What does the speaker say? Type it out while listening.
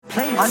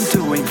I'm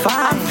doing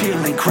fine, I'm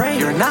feeling great.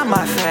 You're not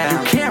my fan,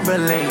 you can't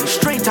relate.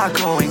 Straight talk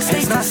going,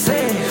 stays not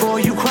safe. Before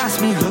you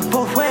cross me, look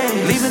both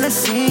ways. Leaving the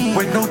scene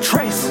with no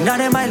trace, none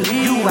in my league.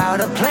 You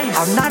out of place,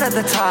 I'm not at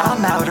the top,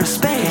 I'm outer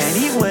space. Can't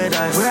eat with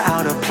us, we're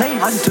out of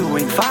place. I'm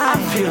doing fine,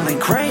 I'm feeling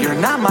great. You're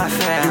not my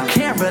fan, you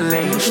can't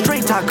relate.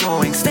 Straight talk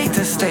going, state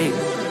to state.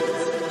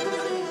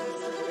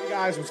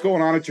 Guys, what's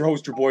going on? It's your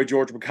host, your boy,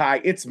 George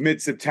Mackay. It's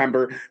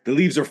mid-September. The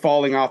leaves are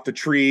falling off the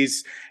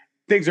trees.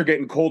 Things are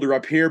getting colder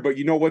up here, but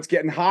you know what's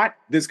getting hot?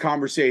 This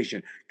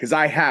conversation. Because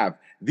I have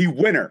the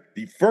winner,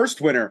 the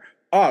first winner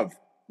of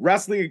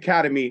Wrestling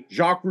Academy,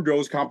 Jacques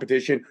Rougeau's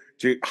competition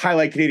to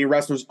highlight Canadian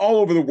wrestlers all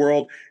over the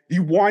world. The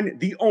one,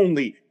 the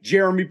only,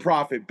 Jeremy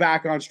Prophet,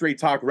 back on Straight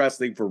Talk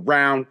Wrestling for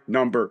round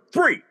number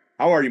 3.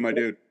 How are you, my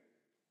dude?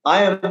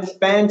 I am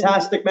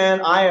fantastic, man.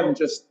 I am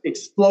just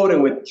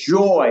exploding with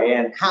joy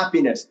and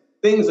happiness.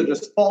 Things are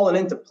just falling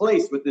into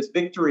place with this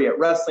victory at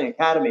Wrestling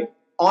Academy,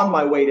 on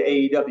my way to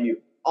AEW,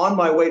 on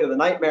my way to the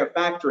Nightmare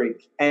Factory,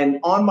 and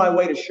on my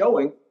way to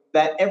showing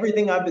that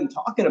everything I've been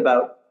talking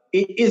about,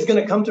 it is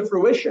going to come to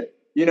fruition.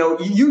 You know,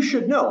 you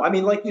should know. I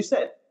mean, like you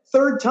said,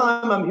 third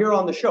time I'm here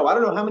on the show. I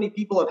don't know how many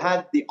people have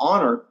had the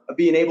honor of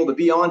being able to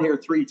be on here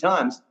 3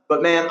 times,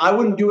 but man, I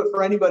wouldn't do it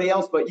for anybody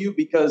else but you,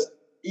 because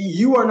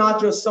you are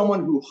not just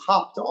someone who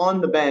hopped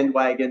on the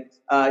bandwagon.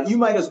 You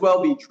might as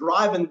well be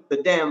driving the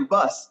damn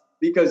bus,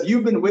 because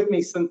you've been with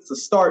me since the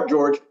start,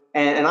 George,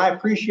 and I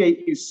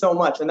appreciate you so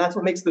much. And that's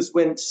what makes this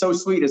win so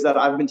sweet, is that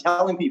I've been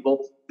telling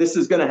people this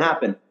is going to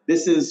happen.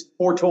 This is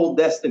foretold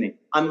destiny.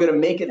 I'm going to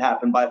make it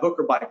happen by hook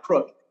or by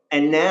crook.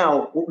 And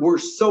now we're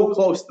so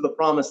close to the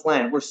promised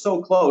land. We're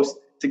so close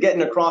to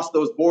getting across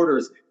those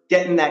borders,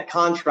 getting that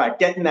contract,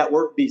 getting that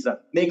work visa,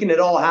 making it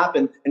all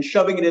happen, and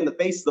shoving it in the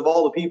faces of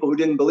all the people who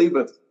didn't believe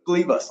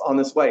us on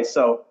this way.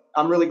 So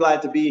I'm really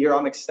glad to be here.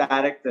 I'm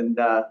ecstatic. And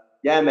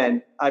yeah,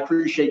 man, I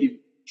appreciate you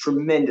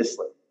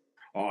tremendously.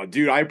 Oh,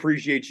 dude, I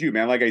appreciate you,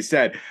 man. Like I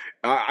said,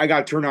 I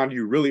got turned on to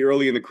you really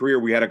early in the career.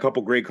 We had a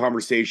couple great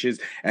conversations,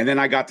 and then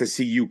I got to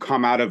see you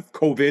come out of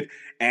COVID,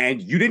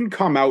 and you didn't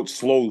come out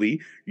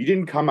slowly. You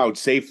didn't come out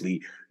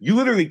safely. You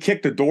literally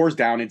kicked the doors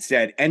down and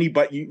said,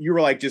 anybody, you were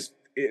like, just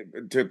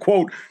to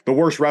quote the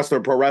worst wrestler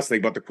in pro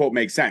wrestling, but the quote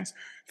makes sense.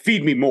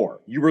 Feed me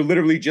more. You were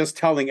literally just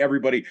telling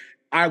everybody,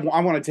 I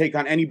want to take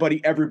on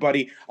anybody,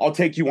 everybody. I'll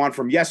take you on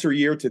from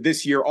yesteryear to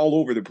this year, all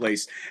over the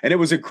place. And it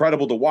was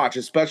incredible to watch,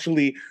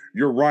 especially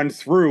your run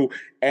through,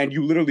 and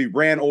you literally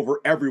ran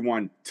over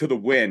everyone to the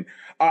win.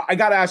 I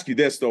got to ask you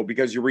this, though,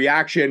 because your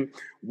reaction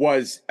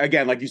was,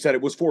 again, like you said,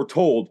 it was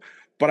foretold.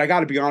 But I got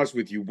to be honest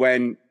with you,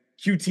 when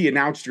QT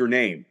announced your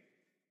name,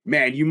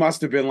 man, you must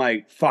have been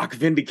like, fuck,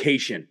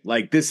 vindication.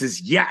 Like, this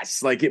is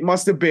yes. Like, it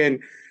must have been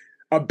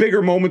a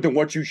bigger moment than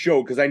what you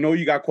showed, because I know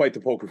you got quite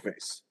the poker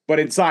face. But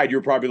inside,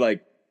 you're probably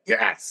like,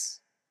 yes.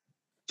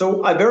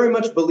 So I very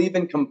much believe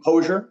in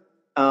composure.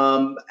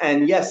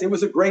 And yes, it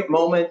was a great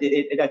moment.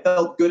 I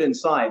felt good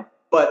inside.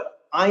 But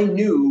I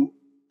knew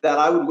that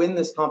I would win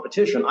this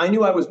competition. I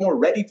knew I was more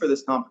ready for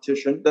this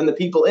competition than the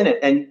people in it.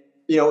 And,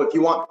 you know, if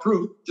you want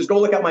proof, just go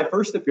look at my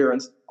first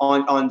appearance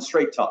on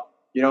Straight Talk.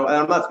 You know, and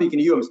I'm not speaking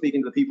to you. I'm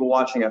speaking to the people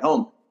watching at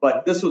home.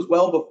 But this was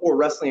well before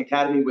Wrestling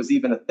Academy was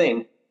even a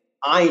thing.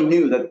 I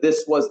knew that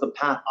this was the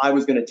path I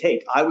was going to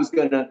take. I was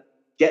going to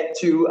get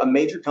to a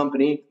major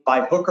company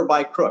by hook or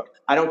by crook.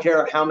 I don't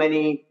care how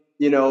many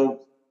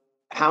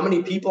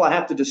people I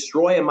have to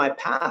destroy in my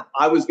path.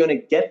 I was going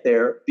to get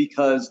there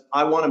because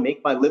I want to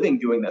make my living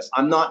doing this.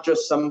 I'm not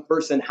just some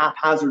person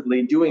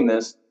haphazardly doing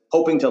this,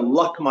 hoping to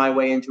luck my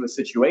way into a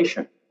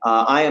situation.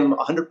 I am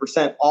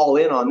 100% all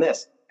in on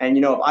this. And,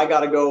 you know, if I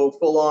got to go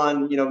full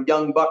on, you know,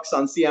 Young Bucks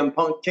on CM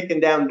Punk kicking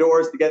down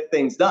doors to get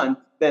things done,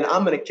 then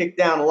I'm going to kick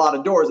down a lot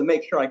of doors and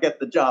make sure I get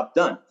the job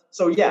done.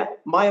 So, yeah,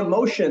 my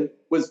emotion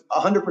was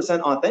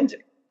 100%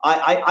 authentic.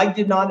 I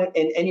did not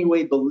in any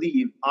way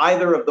believe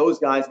either of those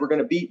guys were going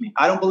to beat me.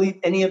 I don't believe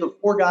any of the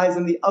 4 guys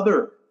in the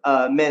other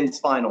men's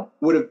final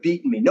would have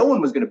beaten me. No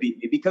one was going to beat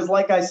me because,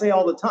 like I say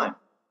all the time,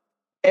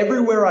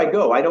 everywhere I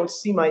go, I don't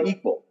see my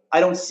equal. I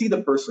don't see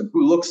the person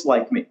who looks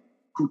like me,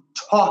 who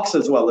talks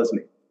as well as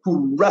me,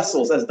 who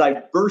wrestles as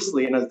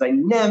diversely and as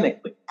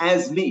dynamically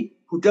as me,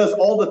 who does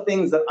all the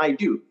things that I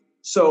do.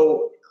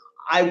 So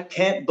I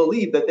can't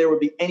believe that there would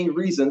be any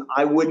reason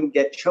I wouldn't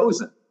get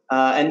chosen.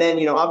 And then,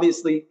 you know,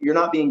 obviously you're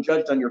not being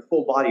judged on your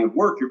full body of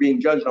work. You're being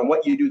judged on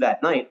what you do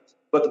that night.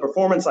 But the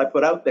performance I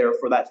put out there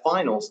for that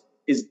finals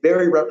is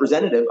very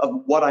representative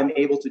of what I'm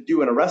able to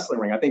do in a wrestling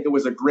ring. I think it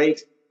was a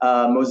great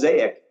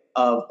mosaic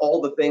of all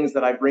the things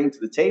that I bring to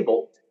the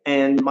table.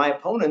 And my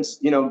opponents,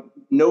 you know,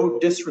 no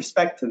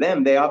disrespect to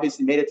them. They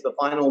obviously made it to the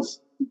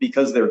finals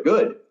because they're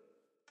good,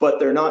 but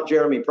they're not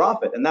Jeremy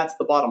Prophet. And that's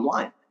the bottom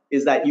line,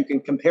 is that you can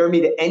compare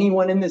me to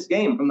anyone in this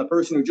game, from the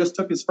person who just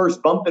took his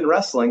first bump in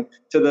wrestling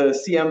to the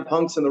CM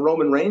Punks and the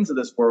Roman Reigns of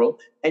this world,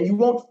 and you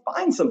won't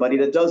find somebody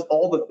that does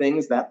all the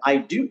things that I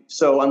do.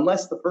 So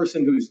unless the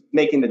person who's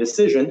making the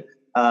decision,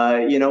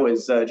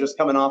 is just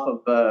coming off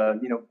of,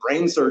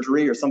 brain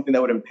surgery or something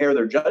that would impair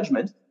their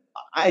judgment,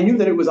 I knew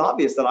that it was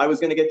obvious that I was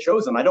going to get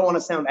chosen. I don't want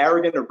to sound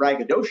arrogant or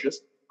braggadocious,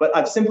 but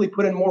I've simply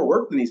put in more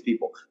work than these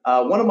people.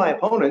 One of my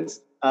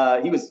opponents,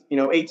 he was,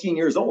 18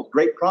 years old,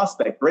 great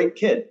prospect, great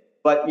kid.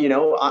 But,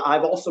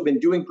 I've also been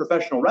doing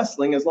professional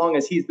wrestling as long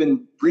as he's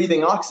been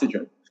breathing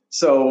oxygen.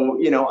 So,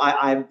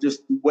 I'm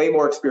just way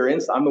more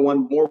experienced. I'm the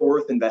one more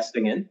worth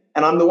investing in.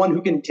 And I'm the one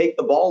who can take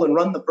the ball and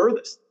run the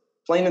furthest,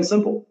 plain and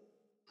simple.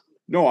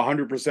 No,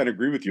 100%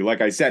 agree with you.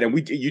 Like I said,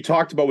 and you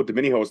talked about with the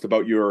mini host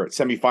about your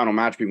semifinal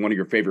match being one of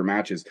your favorite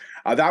matches.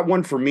 That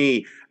one for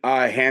me,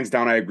 hands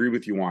down, I agree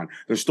with you on.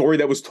 The story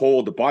that was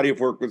told, the body of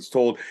work was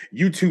told,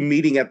 you two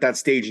meeting at that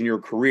stage in your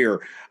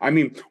career. I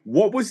mean,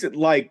 what was it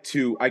like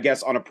to, I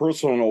guess, on a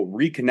personal note,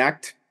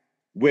 reconnect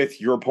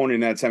with your opponent in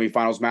that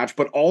semifinals match,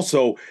 but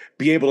also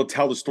be able to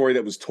tell the story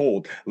that was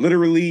told?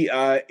 Literally,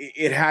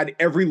 it had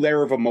every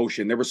layer of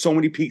emotion. There were so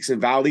many peaks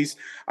and valleys.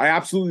 I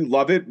absolutely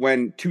love it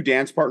when two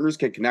dance partners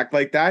can connect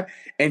like that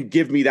and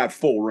give me that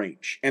full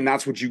range. And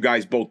that's what you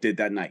guys both did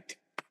that night.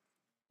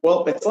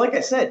 Well, it's like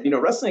I said,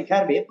 Wrestling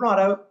Academy, it brought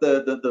out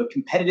the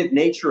competitive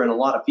nature in a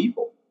lot of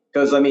people.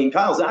 Because,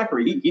 Kyle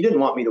Zachary, he didn't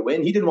want me to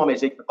win. He didn't want me to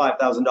take the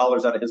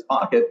 $5,000 out of his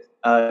pocket.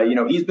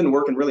 He's been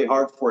working really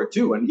hard for it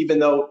too. And even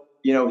though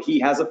he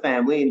has a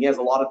family and he has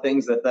a lot of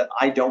things that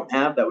I don't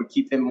have that would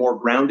keep him more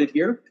grounded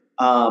here.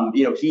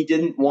 He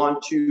didn't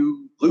want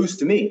to lose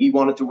to me. He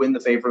wanted to win the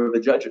favor of the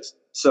judges.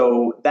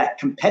 So that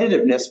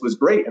competitiveness was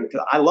great. And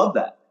I love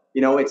that.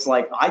 It's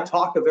like I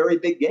talk a very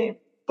big game,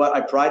 but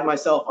I pride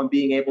myself on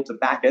being able to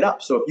back it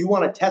up. So if you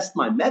want to test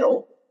my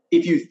mettle,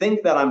 if you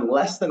think that I'm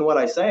less than what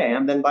I say I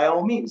am, then by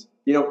all means,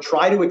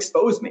 try to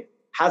expose me.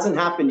 Hasn't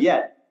happened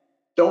yet.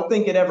 Don't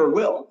think it ever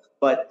will.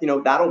 But,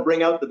 that'll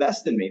bring out the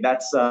best in me.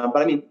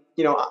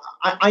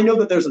 I know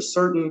that there's a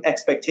certain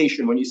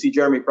expectation when you see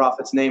Jeremy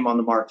Prophet's name on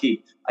the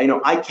marquee.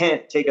 I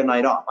can't take a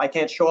night off. I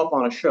can't show up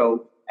on a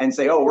show and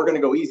say, oh, we're going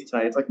to go easy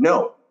tonight. It's like,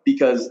 no,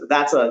 because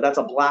that's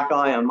a black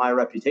eye on my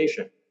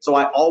reputation. So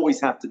I always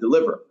have to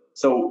deliver.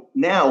 So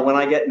now when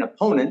I get an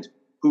opponent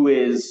who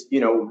is,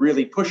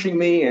 really pushing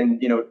me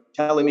and,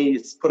 telling me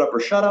to put up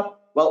or shut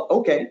up, well,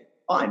 okay,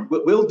 fine,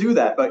 we'll do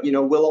that. But,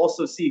 we'll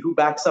also see who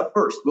backs up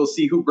first. We'll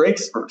see who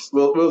breaks first.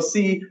 We'll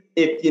see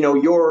if,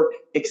 your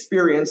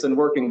experience in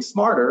working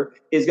smarter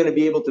is going to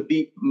be able to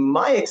beat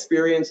my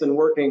experience in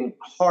working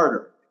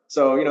harder.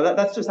 So,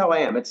 that's just how I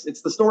am.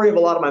 It's the story of a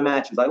lot of my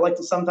matches. I like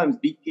to sometimes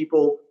beat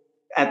people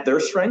at their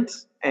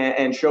strengths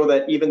and show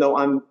that even though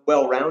I'm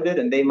well-rounded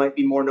and they might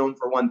be more known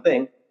for one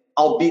thing,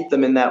 I'll beat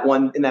them in that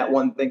one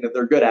thing that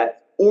they're good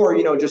at. Or,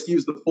 just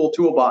use the full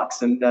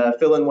toolbox and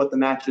fill in what the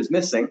match is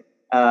missing.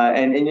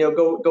 And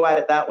go at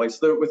it that way.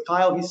 So with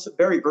Kyle, he's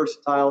very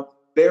versatile,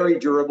 very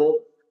durable.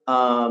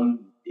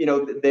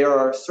 There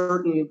are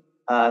certain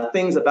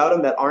things about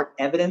him that aren't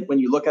evident when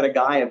you look at a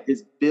guy of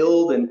his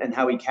build and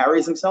how he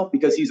carries himself,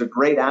 because he's a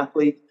great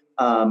athlete,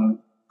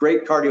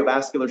 great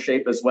cardiovascular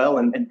shape as well,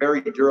 and very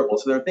durable.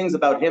 So there are things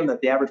about him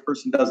that the average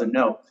person doesn't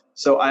know.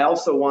 So I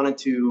also wanted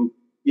to,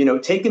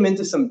 take him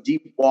into some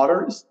deep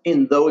waters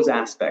in those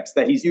aspects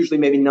that he's usually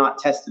maybe not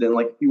tested in.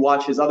 Like if you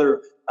watch his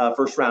other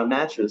first round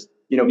matches,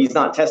 he's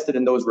not tested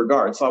in those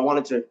regards. So I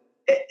wanted to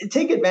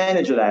take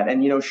advantage of that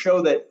and,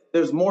 show that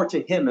there's more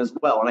to him as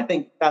well. And I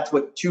think that's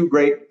what two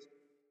great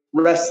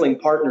wrestling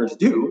partners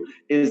do,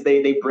 is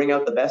they bring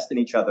out the best in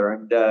each other.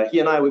 And he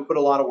and I, we put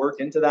a lot of work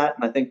into that.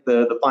 And I think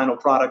the final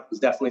product was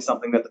definitely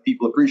something that the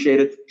people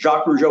appreciated.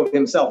 Jacques Rougeau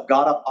himself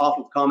got up off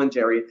of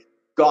commentary,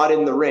 got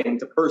in the ring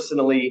to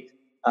personally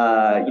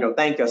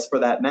thank us for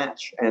that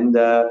match. And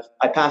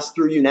I passed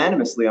through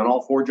unanimously on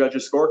all four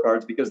judges'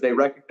 scorecards because they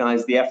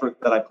recognized the effort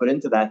that I put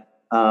into that.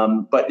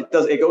 But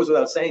it goes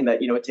without saying that,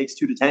 it takes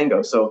two to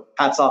tango. So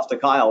hats off to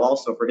Kyle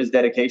also for his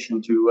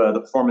dedication to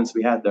the performance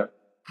we had there.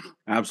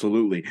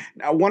 Absolutely.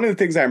 Now, one of the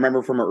things I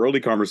remember from our early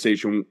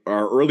conversations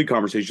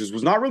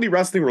was not really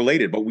wrestling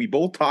related, but we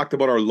both talked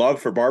about our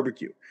love for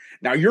barbecue.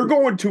 Now you're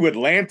going to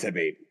Atlanta,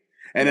 baby.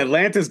 And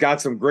Atlanta's got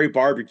some great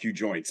barbecue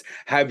joints.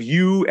 Have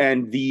you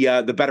and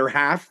the better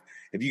half,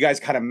 have you guys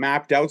kind of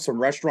mapped out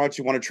some restaurants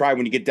you want to try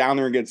when you get down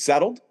there and get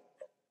settled?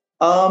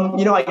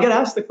 I get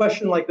asked the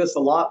question like this a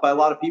lot by a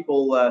lot of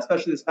people,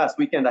 especially this past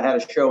weekend. I had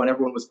a show and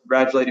everyone was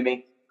congratulating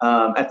me.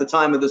 At the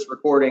time of this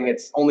recording,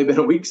 it's only been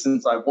a week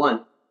since I've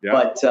won. Yeah.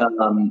 But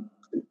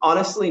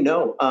honestly,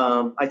 no.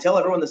 I tell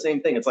everyone the same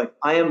thing. It's like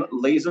I am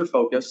laser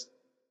focused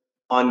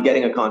on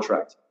getting a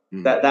contract.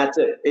 That's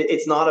it.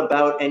 It's not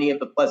about any of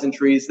the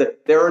pleasantries.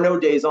 That there are no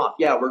days off.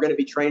 Yeah, we're going to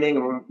be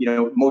training,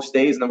 most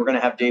days, and then we're going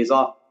to have days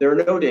off. There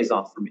are no days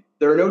off for me.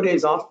 There are no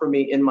days off for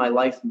me in my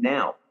life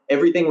now.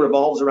 Everything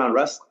revolves around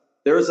wrestling.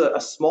 There is a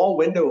small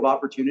window of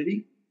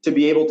opportunity to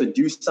be able to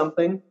do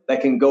something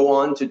that can go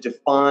on to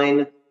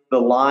define the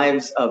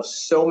lives of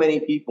so many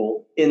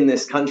people in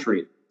this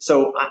country.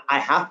 So I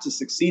have to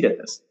succeed at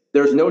this.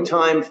 There's no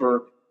time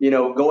for,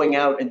 going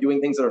out and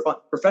doing things that are fun.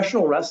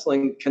 Professional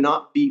wrestling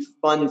cannot be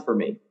fun for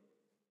me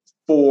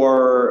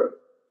for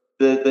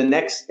the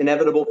next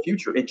inevitable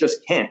future. It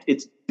just can't.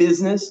 It's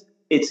business.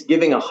 It's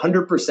giving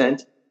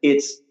 100%.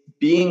 It's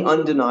being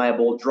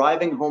undeniable,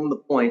 driving home the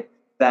point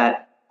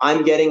that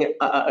I'm getting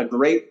a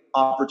great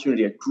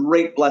opportunity, a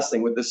great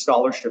blessing with this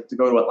scholarship to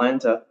go to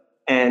Atlanta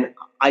And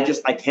I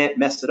can't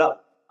mess it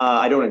up.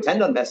 I don't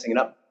intend on messing it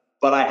up,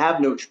 but I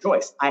have no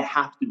choice. I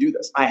have to do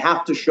this. I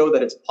have to show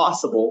that it's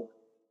possible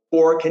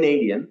for a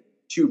Canadian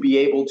to be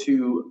able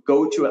to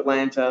go to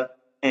Atlanta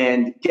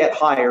and get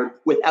hired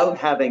without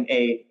having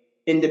a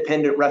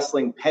independent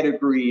wrestling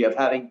pedigree of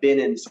having been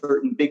in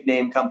certain big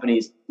name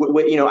companies.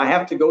 I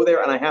have to go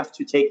there and I have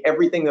to take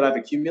everything that I've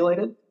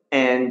accumulated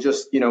and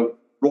just,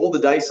 roll the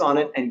dice on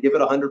it and give it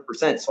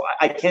 100%. So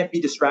I can't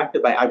be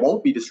distracted I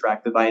won't be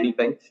distracted by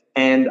anything.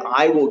 And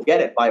I will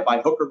get it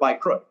by hook or by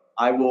crook.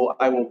 I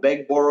will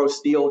beg, borrow,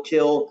 steal,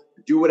 kill,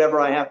 do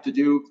whatever I have to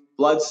do,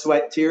 blood,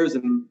 sweat, tears,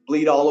 and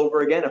bleed all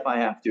over again if I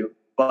have to.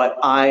 But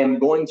I'm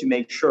going to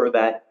make sure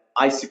that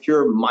I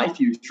secure my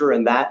future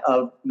and that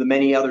of the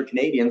many other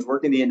Canadians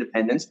working the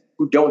independents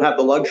who don't have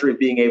the luxury of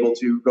being able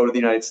to go to the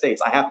United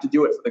States. I have to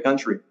do it for the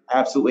country. I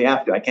absolutely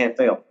have to. I can't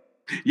fail.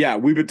 Yeah,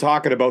 we've been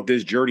talking about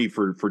this journey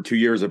for 2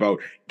 years about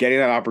getting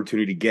that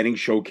opportunity, getting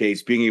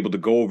showcased, being able to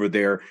go over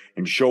there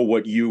and show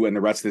what you and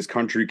the rest of this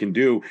country can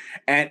do.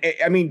 And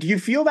I mean, do you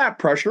feel that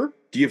pressure?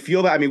 Do you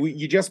feel that? I mean,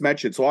 you just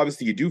mentioned, so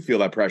obviously you do feel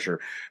that pressure,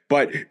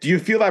 but do you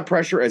feel that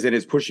pressure as it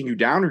is pushing you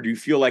down, or do you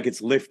feel like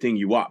it's lifting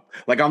you up?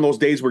 Like on those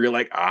days where you're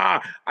like,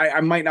 I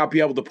might not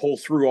be able to pull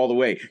through all the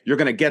way. You're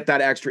going to get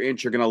that extra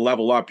inch. You're going to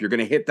level up. You're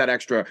going to hit that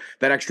extra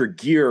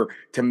gear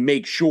to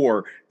make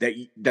sure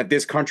that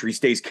this country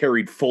stays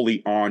carried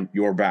fully on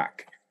your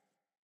back.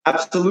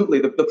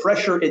 Absolutely. The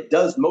pressure, it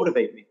does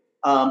motivate me.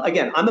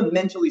 Again, I'm a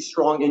mentally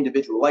strong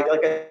individual. Like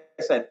I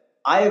said,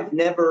 I have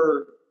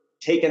never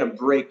taken a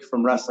break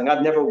from wrestling.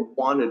 I've never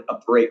wanted a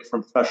break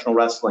from professional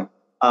wrestling.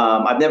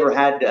 I've never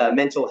had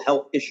mental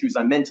health issues.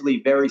 I'm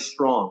mentally very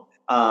strong.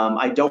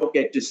 I don't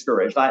get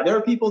discouraged. There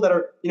are people that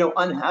are,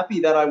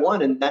 unhappy that I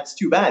won, and that's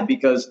too bad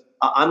because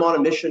I'm on a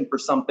mission for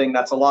something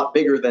that's a lot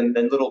bigger than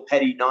little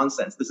petty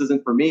nonsense. This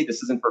isn't for me.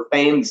 This isn't for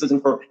fame. This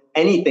isn't for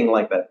anything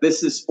like that.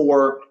 This is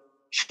for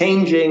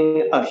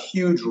changing a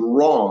huge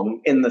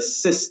wrong in the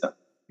system.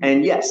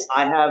 And yes,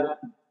 I have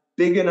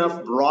big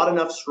enough, broad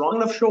enough, strong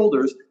enough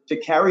shoulders to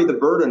carry the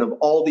burden of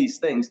all these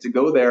things to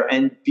go there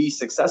and be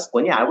successful.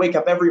 And yeah, I wake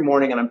up every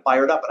morning and I'm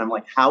fired up and I'm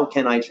like, how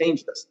can I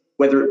change this?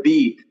 Whether it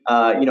be,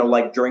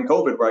 like during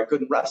COVID where I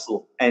couldn't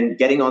wrestle and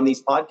getting on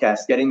these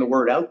podcasts, getting the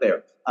word out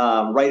there,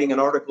 writing an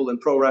article in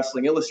Pro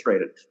Wrestling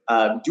Illustrated,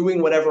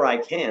 doing whatever I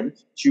can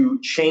to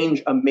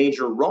change a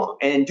major wrong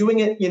and doing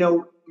it,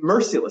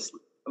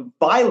 mercilessly,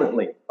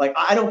 violently. Like,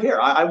 I don't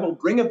care. I will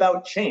bring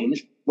about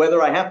change,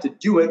 whether I have to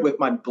do it with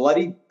my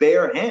bloody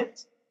bare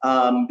hands.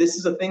 This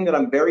is a thing that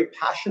I'm very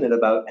passionate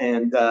about,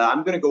 and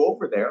I'm going to go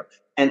over there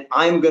and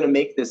I'm going to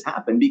make this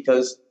happen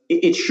because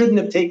it shouldn't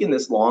have taken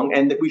this long,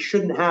 and that we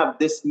shouldn't have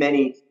this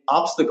many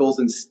obstacles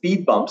and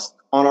speed bumps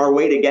on our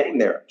way to getting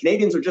there.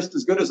 Canadians are just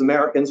as good as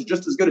Americans,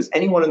 just as good as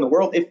anyone in the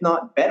world, if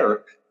not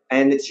better.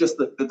 And it's just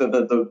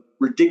the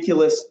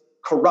ridiculous,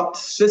 corrupt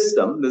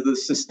system, the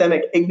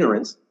systemic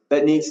ignorance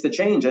that needs to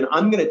change. And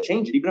I'm going to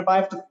change it, even if I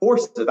have to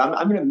force it.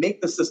 I'm going to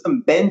make the system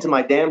bend to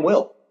my damn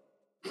will.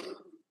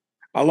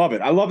 I love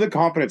it. I love the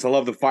confidence. I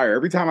love the fire.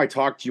 Every time I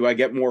talk to you, I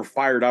get more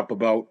fired up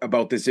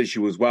about this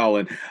issue as well.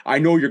 And I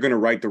know you're going to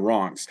right the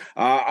wrongs.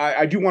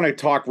 I do want to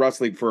talk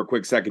wrestling for a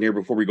quick second here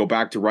before we go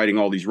back to righting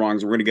all these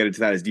wrongs. We're going to get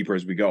into that as deeper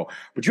as we go.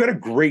 But you had a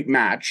great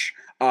match,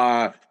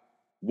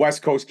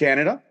 West Coast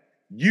Canada.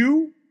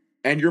 You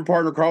and your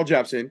partner, Carl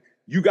Jepson,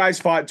 you guys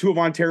fought two of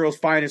Ontario's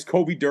finest,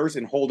 Kobe Durst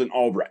and Holden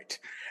Albright.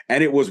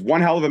 And it was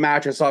one hell of a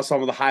match. I saw some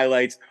of the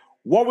highlights.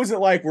 What was it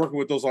like working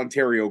with those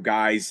Ontario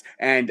guys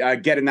and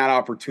getting that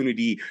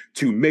opportunity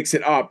to mix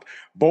it up,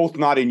 both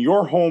not in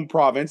your home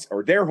province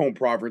or their home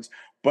province,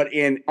 but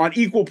on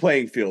equal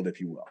playing field, if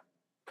you will?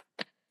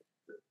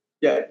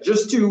 Yeah,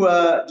 just to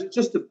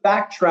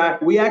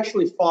backtrack, we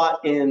actually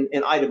fought in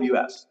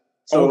IWS.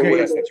 So okay,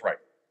 yes, that's right.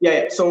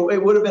 Yeah, so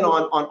it would have been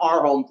on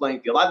our home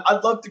playing field.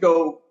 I'd love to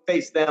go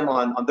face them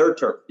on their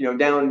turf,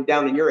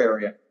 down in your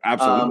area.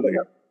 Absolutely.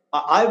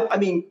 I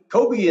mean,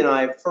 Kobe and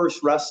I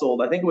first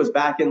wrestled, I think it was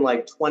back in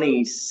like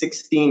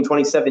 2016,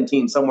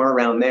 2017, somewhere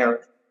around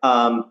there.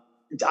 I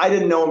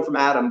didn't know him from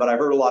Adam, but I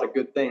heard a lot of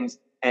good things.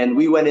 And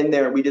we went in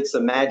there and we did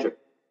some magic.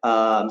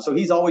 So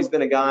he's always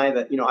been a guy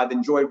that, I've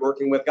enjoyed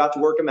working with. Got to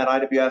work him at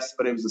IWS,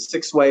 but it was a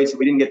 6-way, so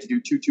we didn't get to do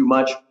too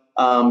much.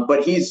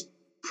 But he's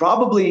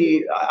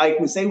probably, I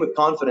can say with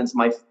confidence,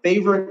 my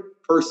favorite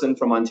person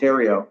from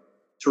Ontario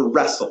to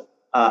wrestle.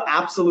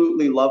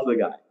 Absolutely love the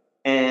guy.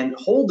 And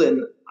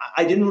Holden,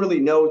 I didn't really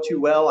know too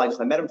well. I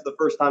met him for the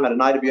first time at an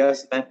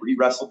IWS event where he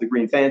wrestled the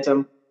Green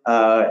Phantom,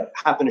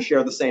 happened to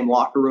share the same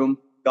locker room,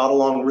 got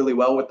along really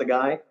well with the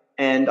guy.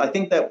 And I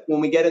think that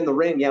when we get in the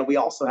ring, we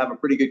also have a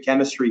pretty good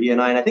chemistry, he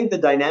and I. And I think the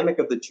dynamic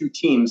of the two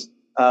teams,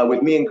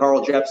 with me and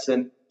Carl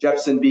Jepson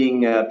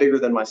being bigger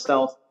than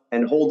myself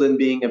and Holden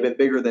being a bit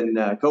bigger than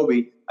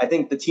Kobe, I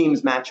think the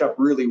teams match up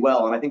really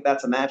well. And I think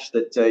that's a match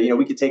that,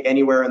 we could take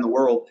anywhere in the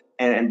world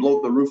and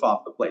blow the roof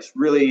off the place.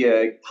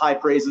 Really high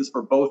praises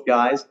for both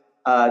guys.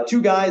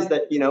 Two guys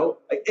that,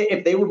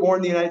 if they were born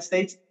in the United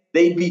States,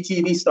 they'd be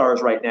TV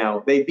stars right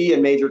now. They'd be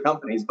in major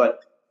companies.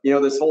 But,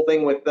 this whole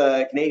thing with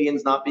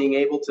Canadians not being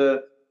able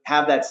to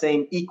have that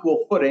same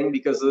equal footing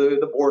because of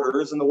the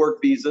borders and the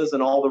work visas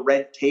and all the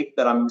red tape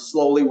that I'm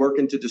slowly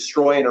working to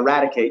destroy and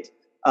eradicate.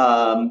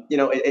 That's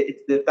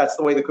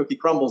the way the cookie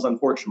crumbles,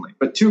 unfortunately.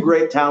 But two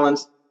great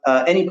talents.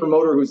 Any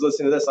promoter who's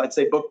listening to this, I'd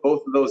say book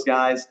both of those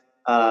guys.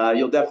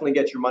 You'll definitely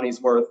get your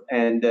money's worth.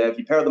 And if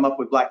you pair them up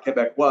with Black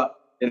Quebecois,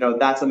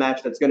 that's a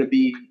match that's going to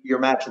be your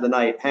match of the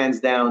night, hands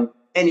down,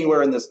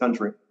 anywhere in this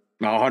country.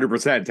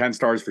 100%, 10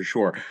 stars for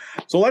sure.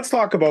 So let's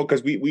talk about,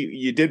 because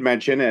you did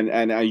mention,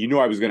 and you knew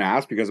I was going to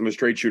ask because I'm a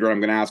straight shooter. I'm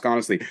going to ask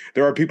honestly.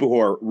 There are people who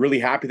are really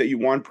happy that you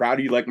won, proud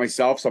of you, like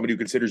myself, somebody who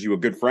considers you a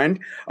good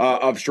friend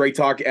of Straight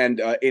Talk and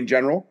in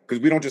general,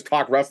 because we don't just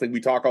talk wrestling.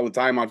 We talk all the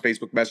time on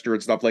Facebook Messenger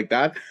and stuff like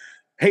that.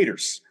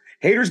 Haters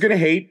going to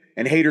hate,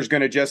 and haters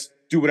going to just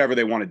do whatever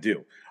they want to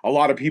do. A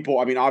lot of people,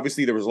 I mean,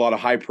 obviously there was a lot of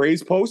high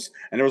praise posts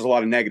and there was a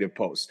lot of negative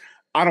posts.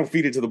 I don't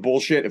feed into the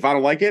bullshit. If I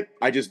don't like it,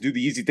 I just do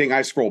the easy thing.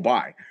 I scroll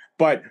by.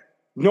 But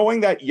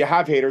knowing that you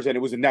have haters, and it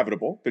was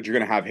inevitable that you're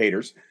going to have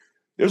haters,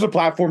 there's a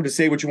platform to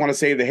say what you want to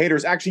say to the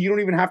haters. Actually, you don't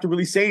even have to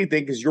really say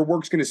anything because your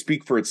work's going to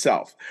speak for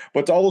itself.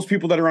 But to all those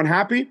people that are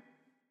unhappy,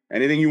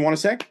 anything you want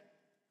to say?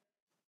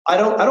 I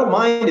don't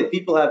mind if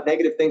people have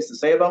negative things to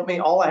say about me.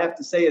 All I have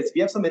to say is, if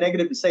you have something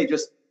negative to say,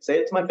 just say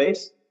it to my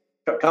face.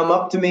 Come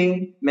up to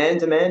me, man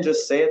to man,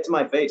 just say it to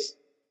my face.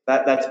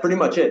 That's pretty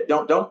much it.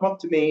 Don't come up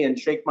to me and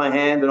shake my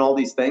hand and all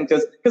these things,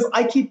 because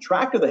I keep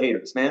track of the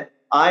haters, man.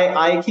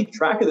 I keep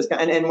track of this guy.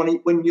 And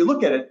when you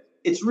look at it,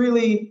 it's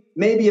really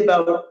maybe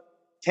about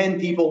 10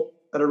 people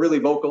that are really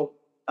vocal.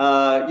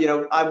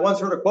 I once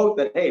heard a quote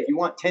that, hey, if you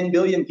want 10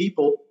 billion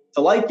people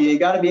to like you, you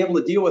got to be able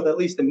to deal with at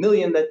least 1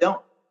 million that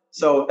don't.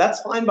 So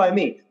that's fine by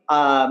me.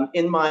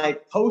 In my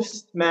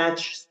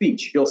post-match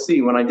speech, you'll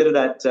see when I did it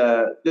at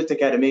Lutte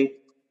Academy,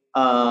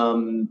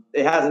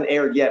 it hasn't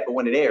aired yet, but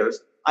when it airs,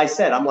 I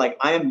said, I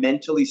am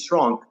mentally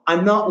strong.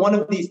 I'm not one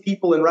of these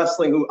people in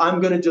wrestling who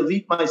I'm going to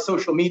delete my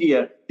social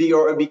media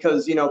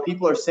because,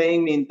 people are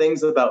saying mean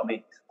things about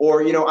me,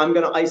 or, I'm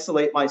going to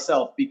isolate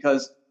myself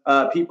because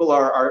people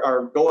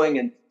are going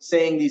and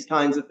saying these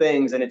kinds of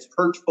things and it's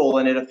hurtful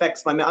and it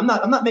affects my, I'm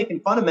not making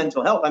fun of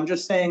mental health. I'm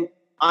just saying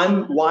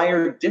I'm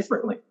wired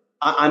differently.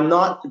 I'm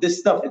not this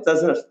stuff. It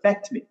doesn't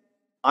affect me.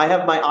 I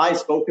have my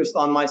eyes focused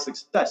on my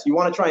success. You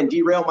want to try and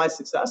derail my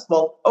success?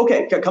 Well,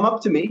 okay, come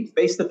up to me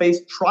face to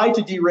face, try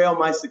to derail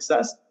my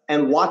success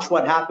and watch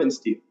what happens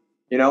to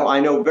you. I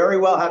know very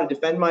well how to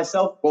defend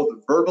myself,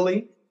 both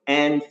verbally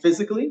and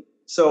physically.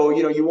 So,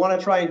 you want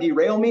to try and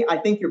derail me, I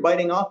think you're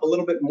biting off a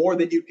little bit more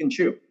than you can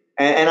chew.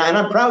 And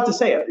I'm proud to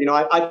say it.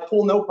 I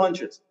pull no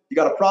punches. You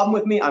got a problem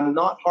with me, I'm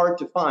not hard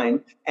to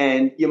find.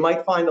 And you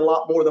might find a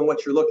lot more than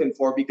what you're looking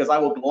for, because I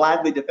will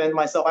gladly defend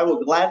myself. I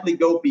will gladly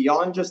go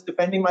beyond just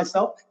defending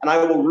myself, and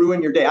I will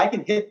ruin your day. I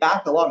can hit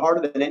back a lot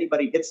harder than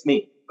anybody hits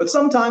me. But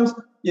sometimes,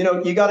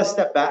 you got to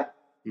step back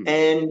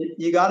and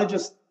you got to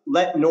just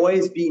let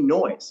noise be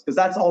noise, because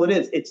that's all it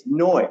is. It's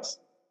noise.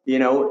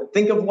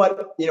 Think of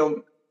what,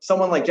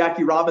 someone like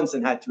Jackie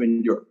Robinson had to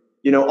endure,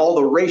 all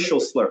the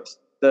racial slurs,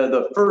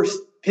 the first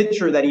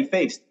pitcher that he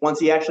faced once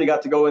he actually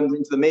got to go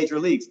into the major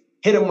leagues,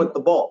 hit him with the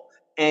ball.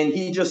 And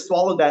he just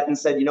swallowed that and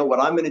said, what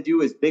I'm going to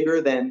do is bigger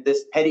than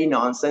this petty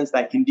nonsense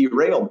that can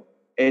derail me.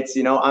 It's,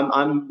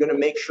 I'm going to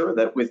make sure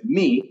that with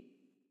me,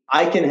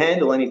 I can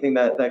handle anything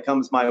that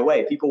comes my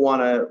way. People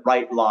want to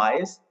write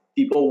lies.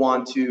 People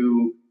want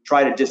to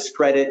try to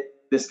discredit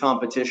this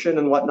competition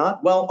and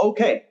whatnot. Well,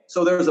 okay.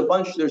 So there's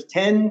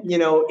 10,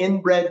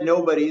 inbred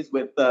nobodies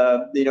with,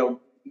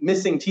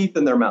 missing teeth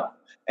in their mouth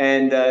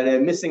and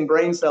missing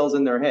brain cells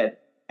in their head.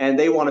 And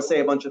they want to say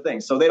a bunch of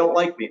things. So they don't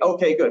like me.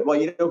 Okay, good.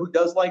 Well, you know who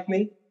does like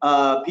me?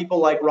 People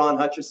like Ron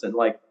Hutchison,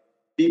 like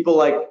people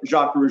like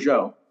Jacques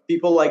Rougeau,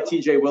 people like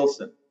TJ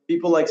Wilson,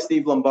 people like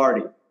Steve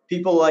Lombardi,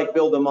 people like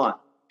Bill DeMott,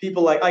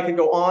 people like, I could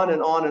go on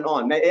and on and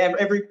on.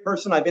 Every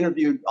person I've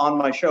interviewed on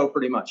my show,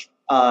 pretty much,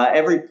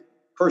 every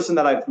person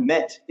that I've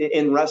met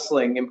in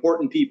wrestling,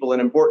 important people in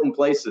important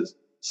places.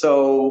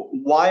 So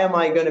why am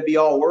I going to be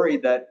all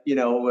worried that,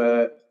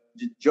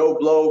 Joe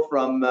Blow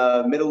from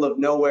middle of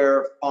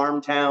nowhere,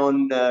 farm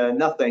town,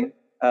 nothing,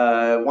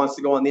 wants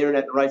to go on the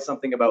internet and write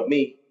something about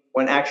me,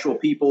 when actual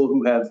people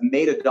who have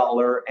made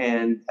 $1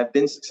 and have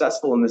been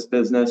successful in this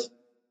business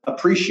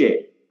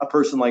appreciate a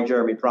person like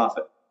Jeremy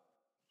Prophet.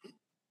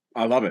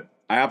 I love it.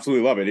 I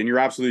absolutely love it. And you're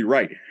absolutely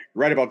right. You're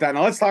right about that.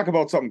 Now let's talk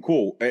about something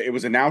cool. It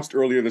was announced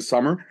earlier this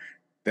summer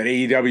that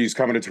AEW is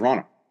coming to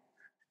Toronto.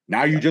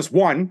 Now you just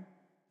won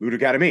Lutte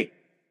Academy.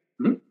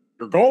 Mm-hmm.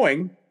 You're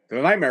going to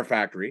the Nightmare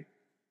Factory.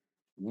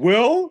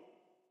 Will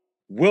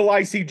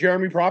I see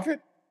Jeremy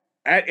Prophet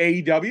at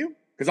AEW?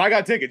 Because I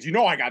got tickets.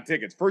 I got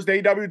tickets. First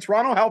AEW in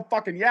Toronto? Hell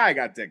fucking yeah, I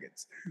got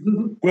tickets.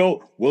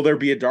 Will there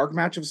be a dark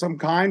match of some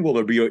kind? Will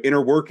there be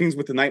inner workings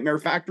with the Nightmare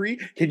Factory?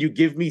 Can you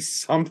give me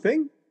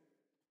something?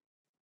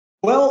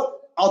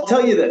 Well, I'll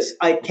tell you this.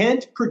 I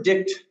can't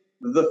predict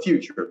the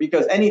future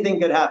because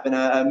anything could happen.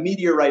 A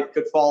meteorite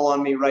could fall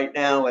on me right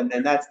now,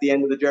 and that's the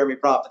end of the Jeremy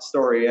Prophet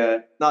story.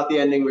 Not the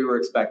ending we were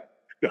expecting.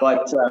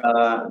 But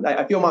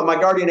I feel my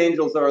guardian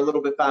angels are a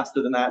little bit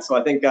faster than that, so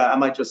I think I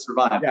might just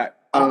survive. Yeah,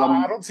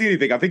 I don't see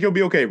anything. I think you'll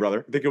be okay,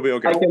 brother. I think you'll be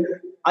okay.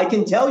 I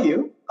can tell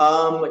you,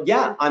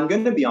 yeah, I'm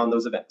going to be on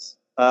those events.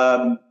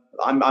 I'm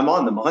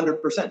on them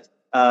 100%.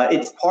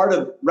 It's part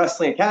of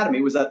Wrestling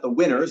Academy was that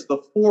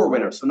the 4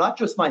 winners, so not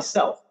just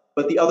myself,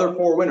 but the other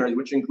 4 winners,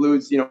 which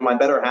includes, my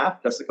better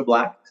half, Jessica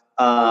Black,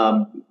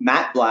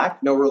 Matt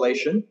Black, no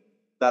relation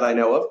that I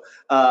know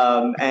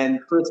of, and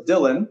Chris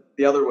Dillon,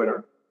 the other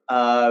winner.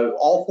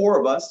 All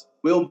 4 of us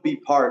will be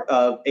part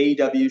of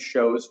AEW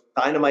shows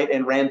Dynamite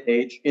and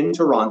Rampage in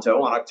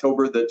Toronto on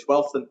October the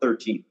 12th and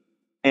 13th.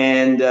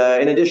 And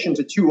in addition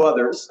to 2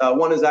 others,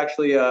 one is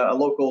actually a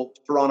local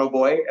Toronto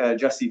boy,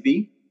 Jesse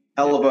V,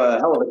 hell of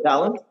a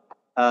talent.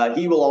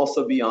 He will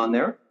also be on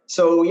there.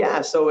 So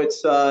yeah, so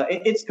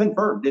it's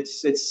confirmed.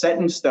 It's set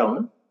in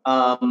stone.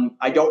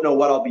 I don't know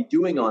what I'll be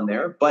doing on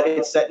there, but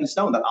it's set in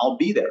stone that I'll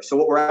be there. So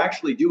what we're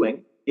actually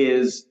doing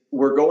is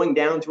we're going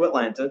down to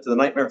Atlanta to the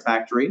Nightmare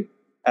Factory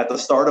at the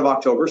start of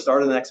October,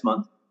 start of the next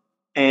month.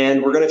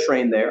 And we're going to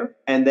train there.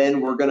 And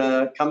then we're going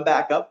to come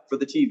back up for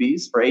the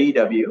TVs for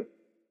AEW.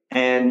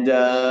 And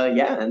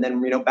and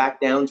then, back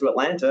down to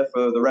Atlanta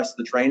for the rest of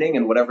the training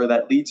and whatever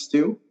that leads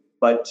to.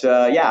 But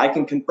I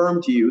can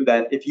confirm to you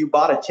that if you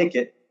bought a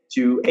ticket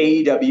to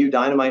AEW,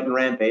 Dynamite and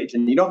Rampage,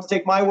 and you don't have to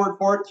take my word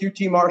for it,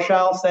 QT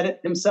Marshall said it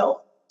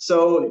himself.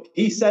 So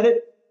he said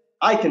it,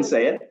 I can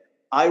say it.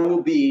 I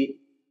will be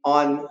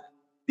on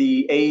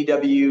the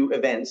AEW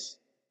events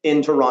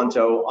in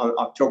Toronto on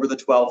October the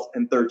 12th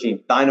and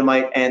 13th,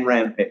 Dynamite and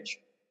Rampage.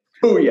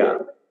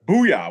 Booyah.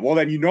 Booyah. Well,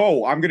 then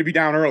I'm going to be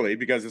down early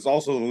because it's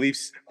also the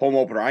Leafs home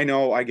opener. I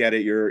know, I get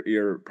it.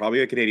 You're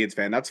probably a Canadiens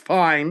fan. That's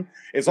fine.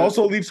 It's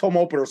also a Leafs home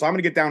opener, so I'm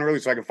going to get down early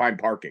so I can find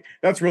parking.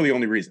 That's really the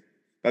only reason.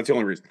 That's the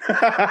only reason.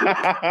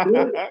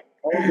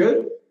 All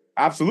good.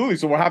 Absolutely.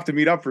 So we'll have to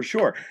meet up for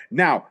sure.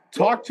 Now,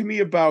 talk to me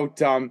about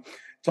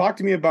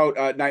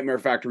Nightmare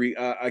Factory.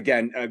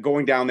 Again,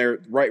 going down there,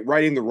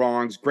 righting the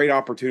wrongs, great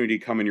opportunity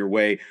coming your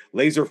way,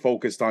 laser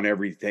focused on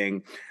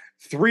everything.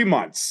 3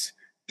 months.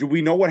 Do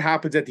we know what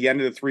happens at the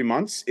end of the 3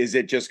 months? Is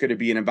it just going to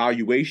be an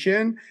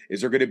evaluation? Is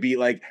there going to be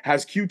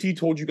has QT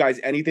told you guys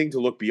anything to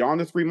look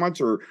beyond the 3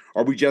 months, or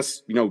are we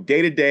just,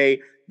 day to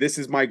day, this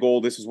is my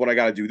goal, this is what I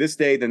got to do this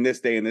day, then this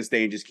day, and this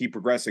day, and just keep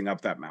progressing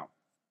up that mountain?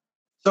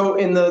 So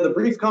in the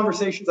brief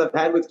conversations I've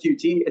had with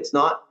QT, it's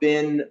not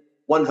been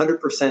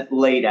 100%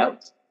 laid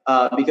out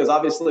because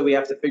obviously we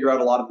have to figure out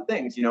a lot of the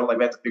things, we have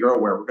to figure out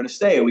where we're going to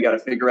stay. We got to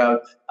figure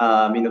out,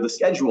 the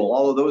schedule,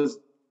 all of those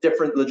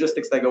different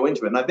logistics that go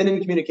into it. And I've been in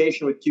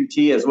communication with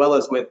QT as well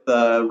as with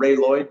Ray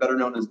Lloyd, better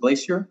known as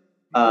Glacier,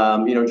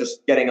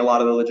 just getting a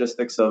lot of the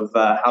logistics of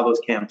how those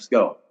camps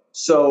go.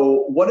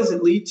 So what does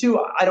it lead to?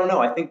 I don't know.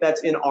 I think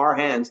that's in our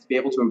hands to be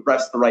able to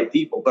impress the right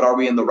people. But are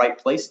we in the right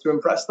place to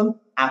impress them?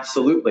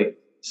 Absolutely.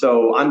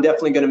 So I'm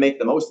definitely going to make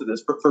the most of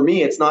this. For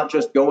me, it's not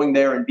just going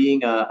there and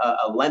being a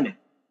lemon.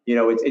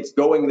 It's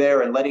going there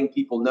and letting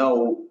people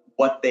know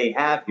what they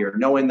have here,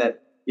 knowing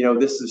that,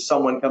 this is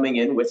someone coming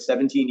in with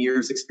 17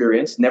 years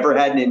experience, never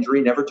had an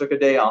injury, never took a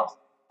day off,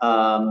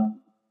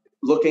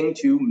 looking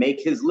to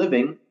make his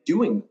living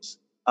doing this.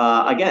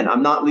 Again,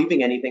 I'm not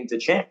leaving anything to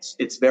chance.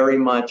 It's very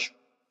much,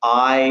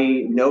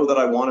 I know that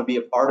I want to be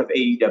a part of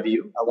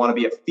AEW. I want to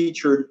be a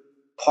featured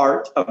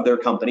part of their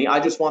company. I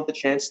just want the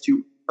chance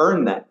to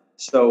earn that.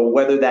 So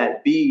whether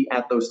that be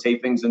at those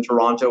tapings in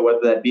Toronto,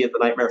 whether that be at the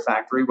Nightmare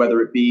Factory,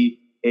 whether it be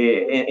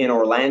in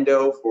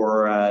Orlando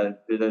for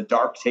the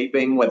dark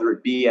taping, whether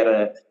it be at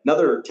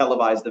another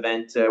televised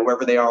event,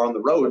 wherever they are on the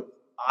road,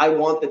 I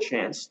want the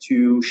chance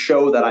to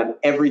show that I'm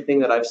everything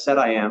that I've said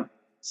I am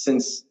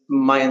since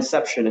my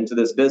inception into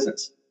this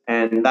business.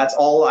 And that's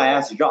all I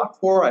asked Jacques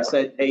for. I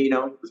said, hey,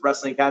 with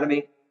Wrestling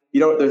Academy,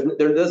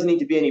 there doesn't need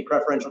to be any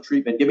preferential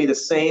treatment. Give me the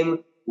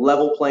same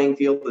level playing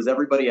field as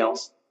everybody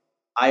else.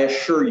 I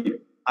assure you,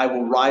 I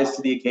will rise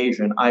to the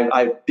occasion.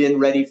 I've been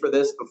ready for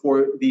this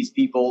before these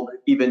people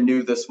even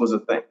knew this was a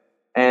thing.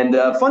 And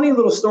a funny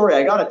little story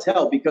I got to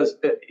tell because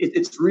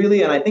it's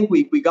really, and I think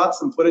we got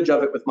some footage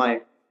of it with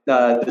the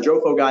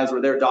Jofo guys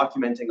were there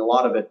documenting a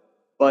lot of it.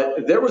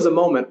 But there was a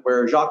moment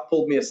where Jacques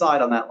pulled me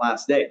aside on that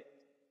last day.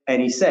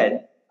 And he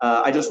said,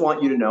 I just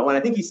want you to know, and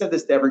I think he said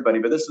this to everybody,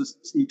 but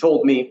he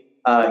told me,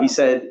 he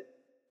said,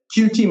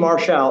 QT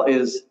Marshall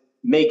is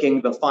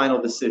making the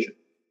final decision.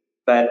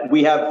 That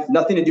we have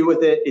nothing to do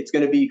with it. It's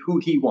going to be who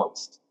he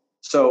wants.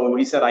 So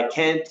he said, I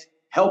can't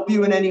help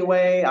you in any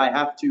way. I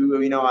have to,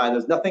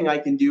 there's nothing I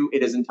can do.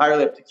 It is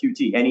entirely up to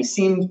QT. And he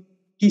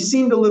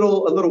seemed a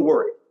little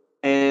worried.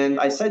 And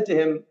I said to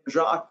him,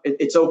 Jacques,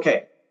 it's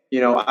okay.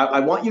 I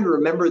want you to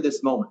remember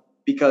this moment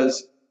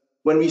because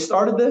when we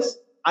started this,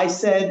 I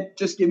said,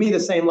 just give me the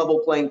same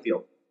level playing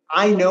field.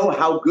 I know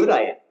how good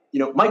I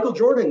am. Michael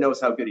Jordan knows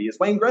how good he is.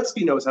 Wayne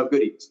Gretzky knows how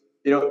good he is.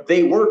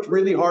 They worked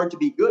really hard to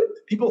be good.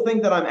 People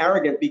think that I'm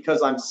arrogant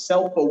because I'm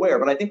self-aware,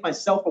 but I think my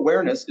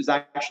self-awareness is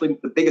actually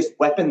the biggest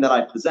weapon that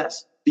I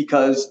possess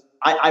because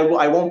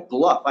I won't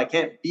bluff. I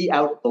can't be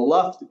out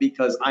bluffed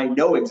because I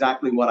know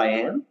exactly what I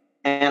am.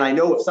 And I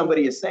know if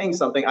somebody is saying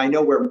something, I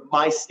know where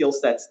my skill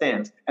set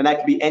stands. And that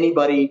could be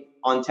anybody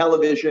on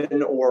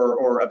television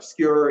or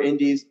obscure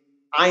indies.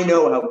 I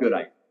know how good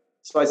I am.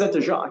 So I said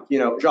to Jacques,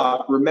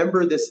 Jacques,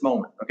 remember this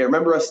moment. Okay,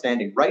 remember us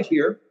standing right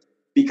here,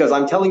 because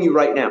I'm telling you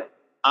right now,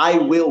 I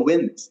will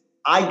win this.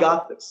 I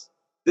got this.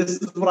 This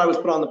is what I was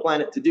put on the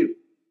planet to do.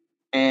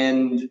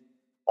 And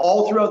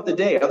all throughout the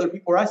day, other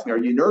people were asking me,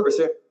 are you nervous?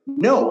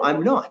 No,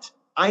 I'm not.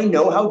 I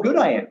know how good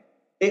I am.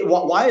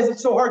 Why is it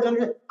so hard to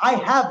understand? I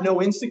have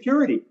no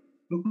insecurity.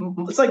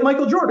 It's like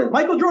Michael Jordan.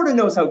 Michael Jordan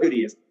knows how good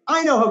he is.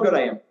 I know how good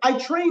I am. I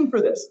train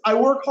for this. I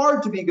work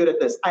hard to be good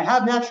at this. I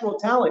have natural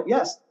talent,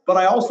 yes, but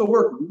I also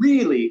work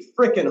really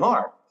freaking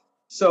hard.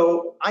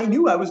 So I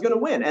knew I was going to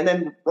win. And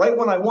then right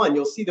when I won,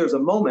 you'll see there's a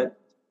moment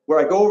where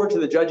I go over to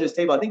the judges'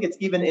 table. I think it's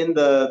even in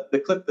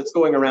the clip that's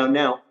going around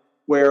now,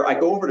 where I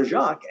go over to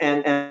Jacques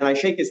and I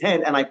shake his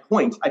hand and I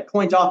point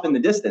off in the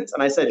distance.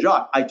 And I said,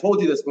 Jacques, I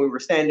told you this when we were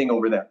standing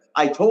over there.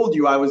 I told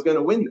you I was going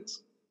to win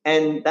this.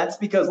 And that's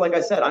because, like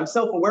I said, I'm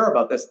self-aware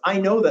about this. I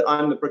know that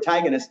I'm the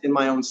protagonist in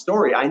my own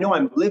story. I know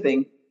I'm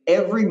living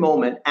every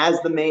moment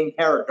as the main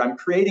character. I'm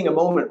creating a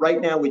moment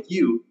right now with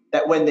you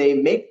that when they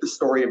make the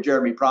story of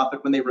Jeremy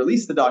Prophet, when they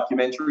release the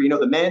documentary,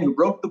 the man who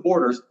broke the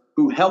borders,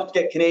 who helped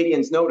get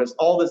Canadians noticed,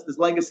 all this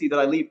legacy that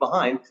I leave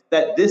behind,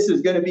 that this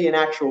is going to be an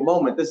actual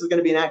moment. This is going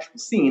to be an actual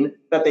scene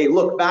that they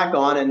look back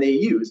on and they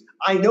use.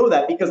 I know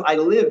that because I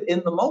live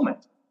in the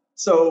moment.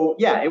 So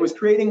yeah, it was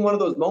creating one of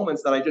those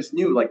moments that I just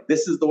knew, like,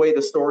 this is the way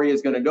the story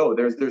is going to go.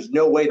 There's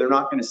no way they're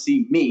not going to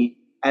see me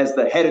as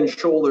the head and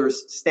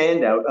shoulders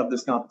standout of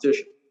this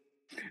competition.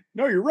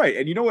 No, you're right.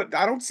 And you know what?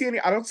 I don't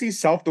see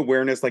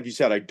self-awareness, like you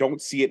said. I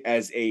don't see it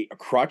as a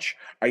crutch.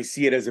 I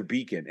see it as a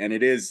beacon. And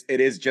it is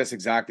just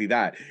exactly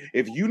that.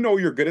 If you know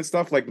you're good at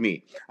stuff like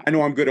me, I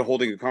know I'm good at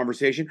holding a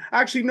conversation.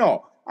 Actually,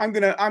 no, I'm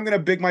gonna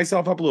big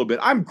myself up a little bit.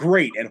 I'm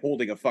great at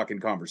holding a fucking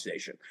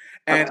conversation.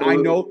 And absolutely.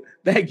 I know,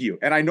 thank you.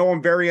 And I know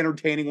I'm very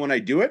entertaining when I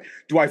do it.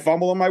 Do I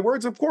fumble on my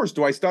words? Of course.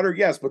 Do I stutter?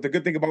 Yes. But the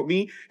good thing about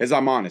me is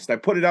I'm honest. I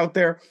put it out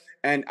there,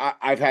 and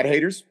I've had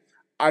haters.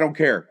 I don't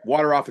care.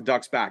 Water off a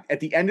duck's back. At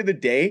the end of the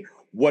day,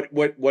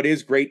 what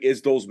is great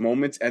is those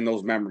moments and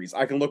those memories.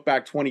 I can look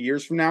back 20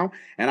 years from now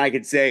and I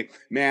could say,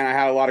 man, I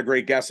had a lot of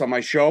great guests on my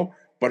show,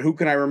 but who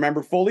can I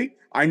remember fully?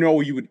 I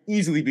know you would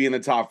easily be in the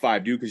top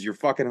 5, dude, because you're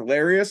fucking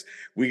hilarious.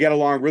 We get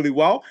along really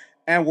well.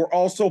 And we're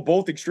also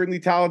both extremely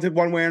talented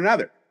one way or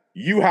another.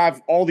 You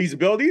have all these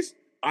abilities.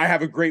 I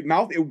have a great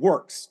mouth. It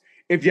works.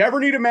 If you ever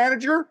need a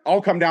manager,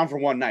 I'll come down for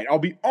one night. I'll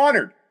be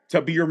honored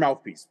to be your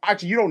mouthpiece.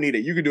 Actually, you don't need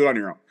it. You can do it on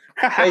your own.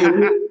 Hey,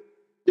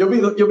 you'll be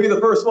the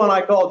first one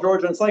I call,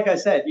 George. And it's like I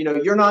said,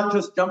 you're not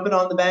just jumping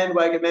on the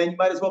bandwagon, man. You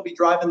might as well be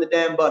driving the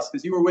damn bus,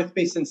 because you were with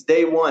me since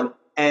day one.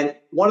 And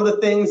one of the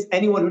things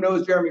anyone who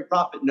knows Jeremy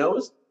Prophet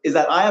knows is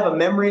that I have a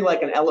memory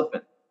like an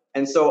elephant.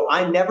 And so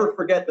I never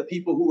forget the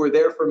people who were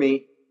there for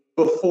me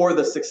before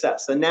the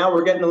success. And now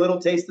we're getting a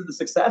little taste of the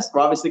success.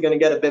 We're obviously going to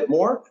get a bit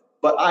more.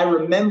 But I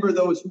remember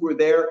those who were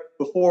there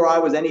before I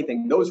was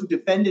anything, those who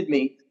defended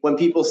me when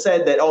people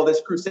said that, oh,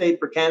 this crusade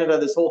for Canada,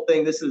 this whole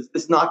thing, this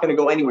is not going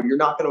to go anywhere. You're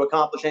not going to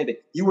accomplish anything.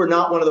 You were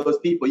not one of those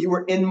people. You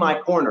were in my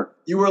corner.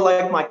 You were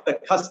like the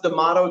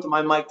Customato to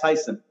my Mike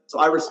Tyson. So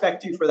I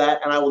respect you for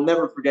that, and I will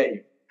never forget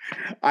you.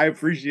 I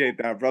appreciate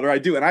that, brother. I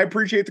do. And I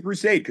appreciate the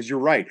crusade, because you're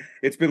right.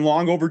 It's been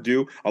long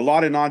overdue. A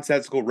lot of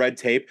nonsensical red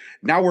tape.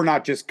 Now we're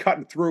not just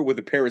cutting through with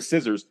a pair of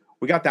scissors.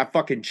 We got that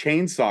fucking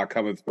chainsaw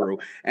coming through,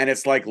 and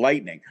it's like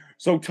lightning.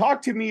 So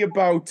talk to me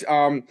about,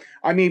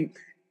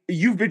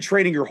 you've been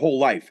training your whole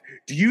life.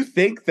 Do you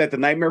think that the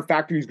Nightmare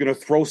Factory is going to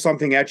throw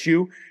something at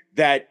you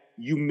that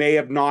you may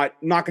have not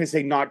going to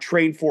say not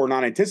trained for,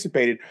 not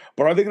anticipated,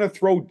 but are they going to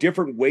throw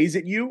different ways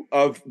at you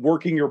of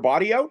working your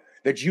body out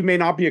that you may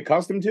not be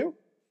accustomed to?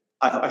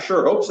 I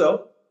sure hope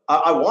so.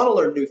 I want to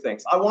learn new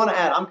things. I want to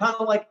add. I'm kind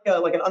of like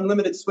an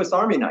unlimited Swiss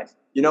Army knife.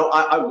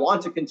 I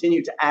want to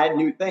continue to add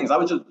new things. I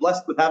was just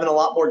blessed with having a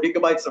lot more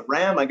gigabytes of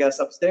RAM, I guess,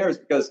 upstairs,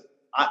 because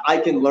I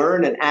can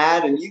learn and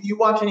add. And you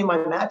watch any of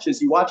my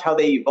matches, you watch how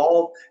they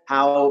evolve,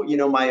 how,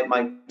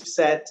 my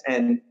set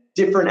and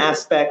different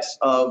aspects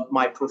of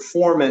my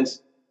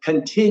performance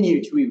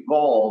continue to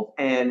evolve.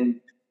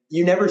 And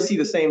you never see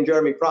the same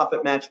Jeremy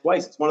Prophet match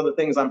twice. It's one of the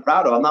things I'm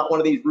proud of. I'm not one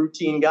of these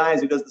routine guys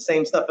who does the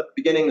same stuff at the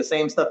beginning, the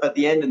same stuff at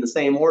the end in the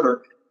same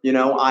order.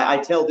 I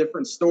tell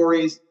different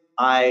stories.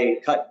 I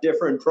cut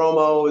different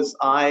promos.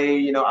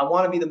 I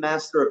want to be the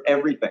master of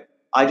everything.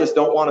 I just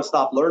don't want to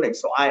stop learning.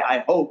 So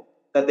I hope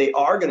that they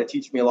are going to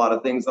teach me a lot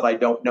of things that I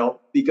don't know,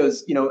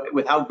 because,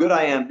 with how good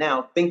I am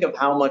now, think of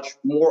how much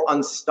more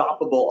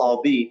unstoppable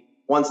I'll be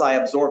once I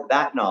absorb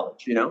that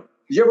knowledge, Did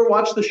you ever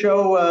watch the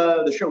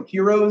show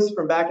Heroes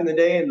from back in the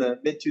day in the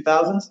mid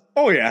 2000s?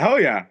 Oh yeah.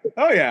 Hell yeah.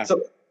 Oh yeah.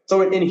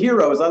 So in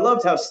Heroes, I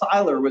loved how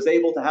Siler was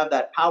able to have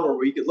that power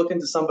where he could look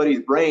into somebody's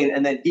brain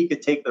and then he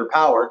could take their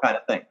power, kind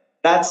of thing.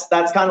 That's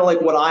kind of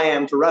like what I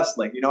am to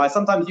wrestling. I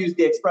sometimes use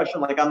the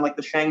expression like I'm like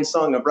the Shang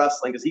Tsung of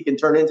wrestling, because he can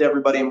turn into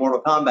everybody in Mortal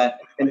Kombat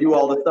and do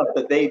all the stuff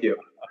that they do.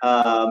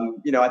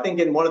 I think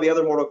in one of the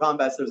other Mortal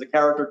Kombats, there's a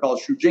character called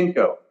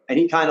Shujinko, and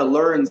he kind of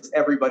learns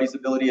everybody's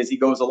ability as he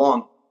goes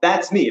along.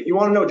 That's me. If you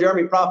want to know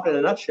Jeremy Prophet in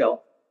a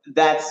nutshell,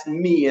 that's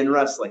me in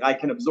wrestling. I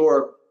can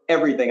absorb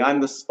everything.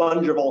 I'm the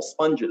sponge of all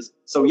sponges.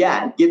 So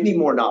yeah, give me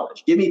more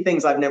knowledge. Give me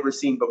things I've never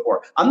seen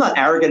before. I'm not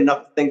arrogant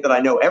enough to think that I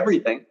know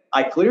everything.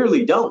 I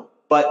clearly don't,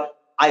 but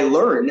I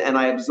learn and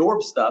I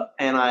absorb stuff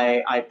and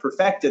I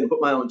perfect it and put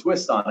my own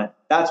twist on it.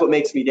 That's what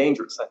makes me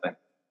dangerous, I think.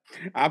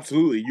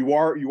 Absolutely. You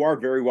are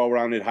very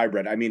well-rounded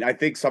hybrid. I mean, I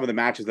think some of the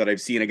matches that I've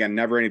seen, again,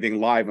 never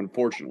anything live,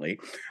 unfortunately,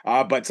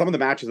 but some of the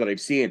matches that I've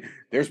seen,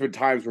 there's been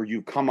times where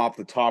you've come off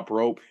the top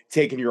rope,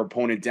 taken your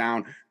opponent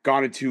down,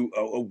 gone into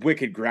a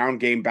wicked ground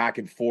game back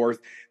and forth,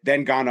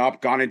 then gone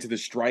up, gone into the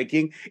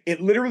striking.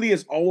 It literally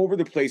is all over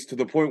the place to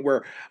the point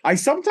where I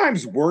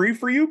sometimes worry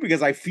for you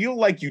because I feel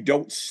like you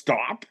don't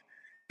stop.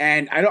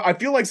 And I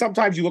feel like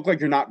sometimes you look like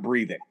you're not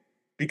breathing,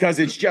 because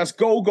it's just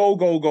go, go,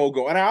 go, go,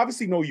 go. And I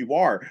obviously know you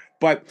are.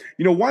 But,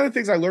 one of the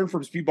things I learned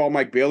from Speedball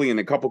Mike Bailey and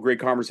a couple great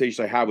conversations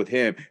I had with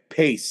him,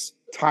 pace,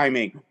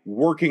 timing,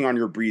 working on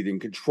your breathing,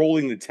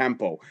 controlling the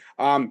tempo.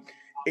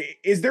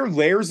 Is there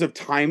layers of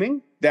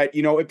timing that,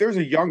 if there's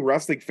a young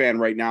wrestling fan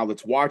right now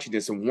that's watching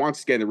this and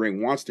wants to get in the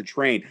ring, wants to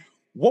train,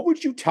 what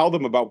would you tell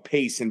them about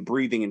pace and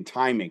breathing and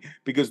timing?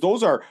 Because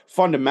those are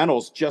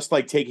fundamentals, just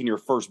like taking your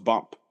first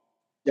bump.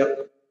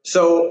 Yep.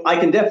 So I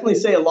can definitely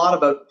say a lot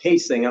about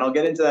pacing, and I'll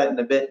get into that in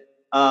a bit.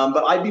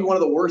 But I'd be one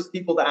of the worst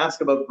people to ask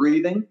about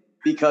breathing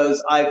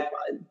because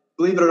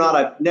believe it or not,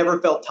 I've never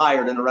felt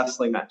tired in a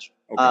wrestling match.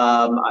 Okay.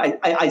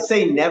 I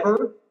say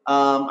never.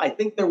 I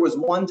think there was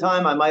one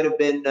time I might have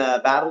been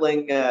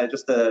battling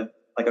just a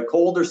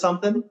cold or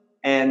something,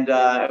 and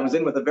I was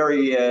in with a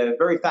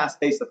very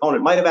fast-paced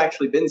opponent. Might have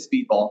actually been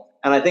Speedball,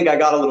 and I think I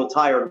got a little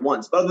tired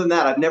once. But other than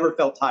that, I've never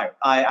felt tired.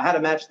 I had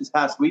a match this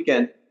past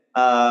weekend.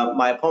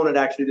 My opponent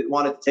actually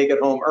wanted to take it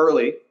home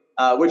early,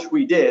 which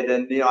we did.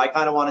 And, I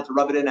kind of wanted to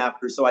rub it in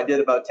after. So I did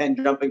about 10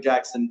 jumping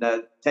jacks and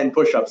 10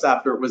 push-ups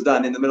after it was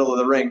done in the middle of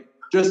the ring,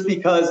 just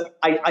because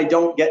I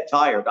don't get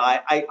tired.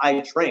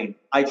 I train.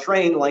 I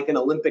train like an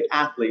Olympic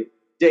athlete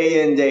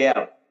day in, day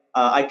out.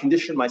 I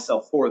condition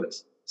myself for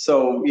this.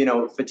 So,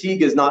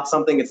 fatigue is not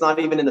something, it's not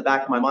even in the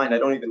back of my mind. I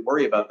don't even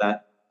worry about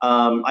that.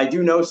 I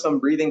do know some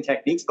breathing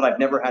techniques, but I've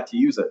never had to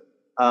use it.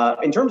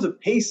 In terms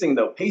of pacing,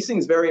 though, pacing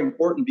is very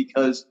important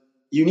because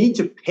you need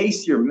to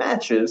pace your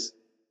matches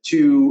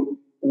to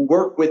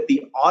work with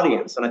the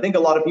audience. And I think a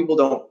lot of people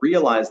don't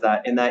realize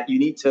that, in that you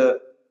need to,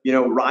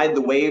 ride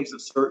the waves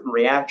of certain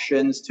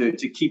reactions to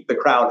keep the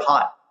crowd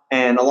hot.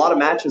 And a lot of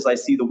matches, I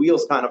see the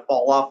wheels kind of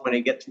fall off when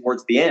they get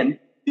towards the end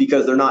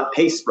because they're not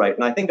paced right.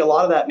 And I think a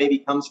lot of that maybe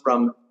comes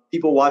from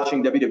people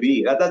watching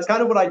WWE. That's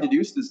kind of what I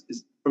deduced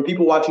is from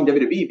people watching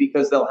WWE,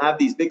 because they'll have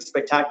these big,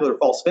 spectacular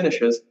false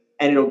finishes,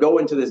 and it'll go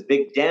into this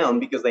big down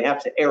because they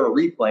have to air a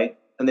replay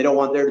and they don't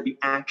want there to be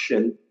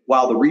action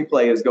while the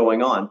replay is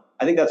going on.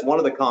 I think that's one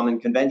of the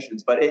common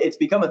conventions, but it's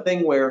become a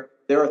thing where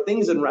there are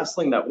things in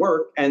wrestling that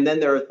work. And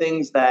then there are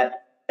things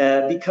that,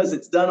 because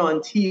it's done on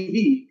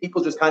TV,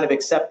 people just kind of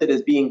accept it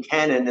as being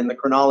canon in the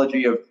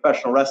chronology of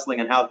professional wrestling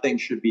and how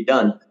things should be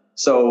done.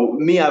 So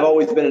me, I've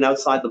always been an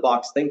outside the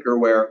box thinker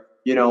where,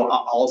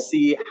 I'll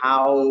see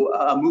how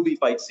a movie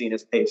fight scene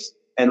is paced,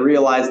 and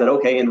realize that,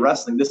 okay, in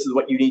wrestling, this is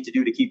what you need to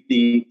do to keep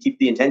the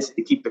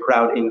intensity, to keep the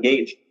crowd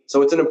engaged.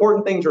 So it's an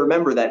important thing to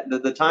remember that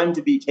the time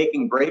to be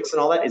taking breaks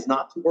and all that is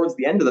not towards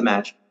the end of the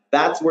match.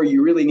 That's where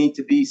you really need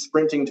to be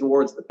sprinting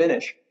towards the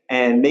finish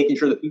and making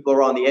sure that people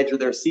are on the edge of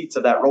their seats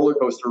of that roller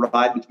coaster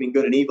ride between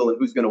good and evil and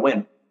who's going to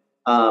win.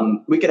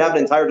 We could have an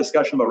entire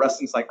discussion about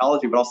wrestling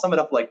psychology, but I'll sum it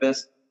up like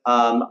this.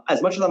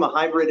 As much as I'm a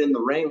hybrid in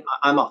the ring,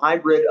 I'm a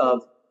hybrid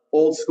of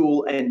old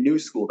school and new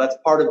school. That's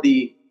part of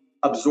the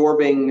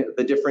absorbing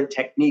the different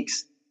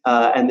techniques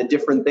and the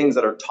different things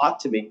that are taught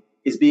to me,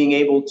 is being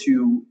able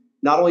to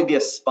not only be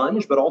a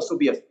sponge, but also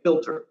be a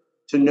filter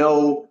to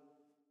know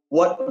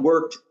what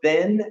worked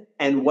then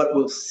and what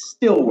will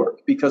still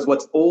work, because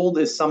what's old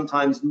is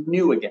sometimes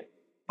new again,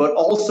 but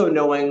also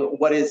knowing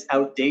what is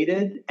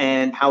outdated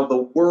and how the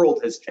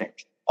world has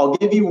changed. I'll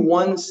give you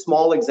one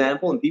small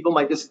example, and people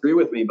might disagree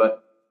with me,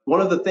 but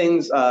one of the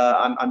things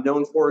I'm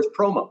known for is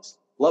promos.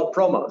 Love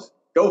promos.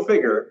 Go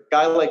figure,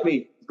 guy like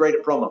me, great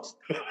at promos.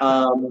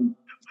 And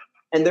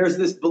there's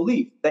this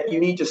belief that you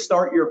need to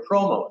start your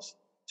promos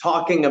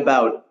talking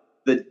about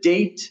the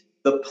date,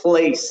 the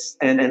place,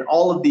 and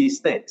all of these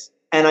things.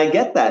 And I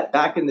get that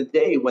back in the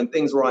day when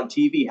things were on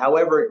TV.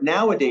 However,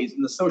 nowadays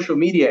in the social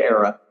media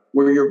era,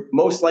 where you're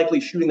most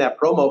likely shooting that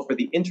promo for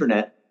the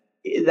internet,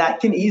 that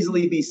can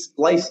easily be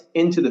spliced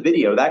into the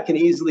video. That can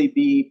easily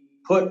be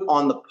put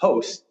on the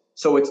post.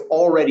 So it's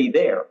already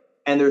there.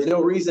 And there's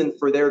no reason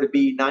for there to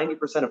be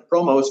 90% of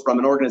promos from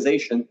an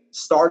organization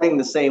starting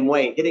the same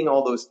way, hitting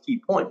all those key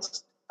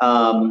points.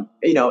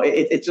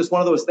 It's just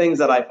one of those things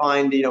that I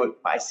find,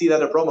 I see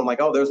that in a promo, I'm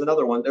like, oh, there's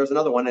another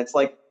one. It's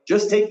like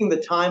just taking the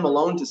time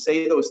alone to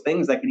say those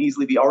things that can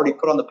easily be already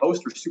put on the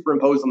post or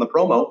superimposed on the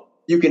promo.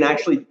 You can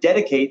actually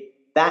dedicate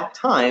that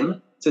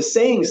time to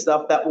saying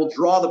stuff that will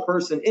draw the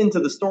person into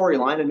the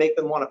storyline and make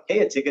them want to pay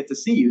a ticket to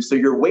see you. So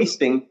you're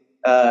wasting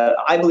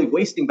I believe,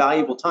 wasting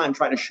valuable time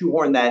trying to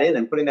shoehorn that in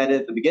and putting that in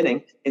at the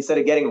beginning instead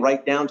of getting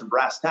right down to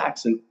brass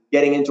tacks and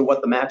getting into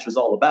what the match is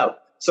all about.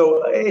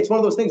 So it's one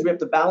of those things we have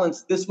to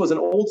balance. This was an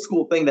old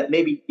school thing that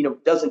maybe,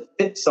 doesn't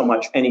fit so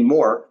much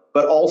anymore,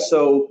 but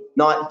also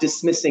not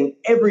dismissing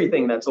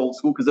everything that's old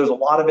school, because there's a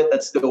lot of it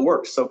that still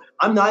works. So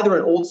I'm neither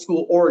an old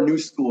school or a new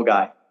school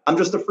guy. I'm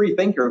just a free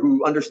thinker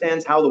who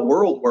understands how the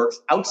world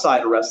works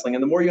outside of wrestling.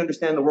 And the more you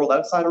understand the world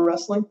outside of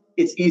wrestling,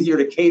 it's easier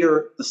to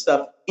cater the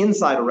stuff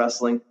inside of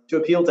wrestling to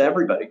appeal to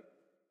everybody.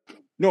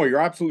 No,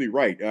 you're absolutely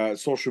right.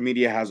 Social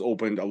media has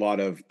opened a lot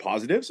of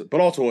positives, but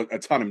also a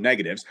ton of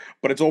negatives.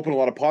 But it's opened a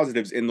lot of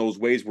positives in those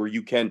ways where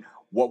you can,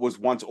 what was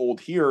once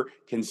old here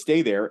can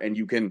stay there, and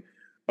you can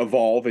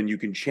evolve and you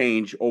can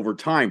change over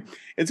time.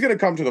 It's going to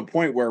come to the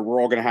point where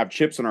we're all going to have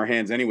chips in our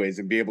hands anyways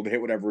and be able to hit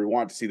whatever we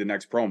want to see the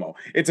next promo.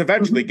 It's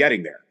eventually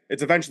getting there.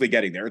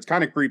 It's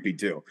kind of creepy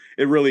too.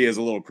 It really is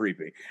a little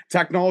creepy.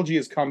 Technology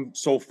has come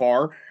so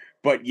far,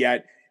 but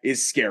yet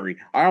is scary.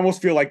 I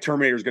almost feel like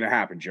Terminator is going to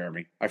happen,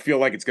 Jeremy. I feel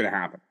like it's going to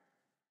happen.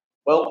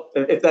 Well,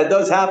 if that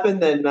does happen,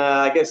 then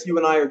I guess you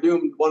and I are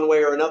doomed one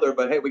way or another.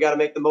 But hey, we got to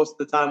make the most of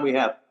the time we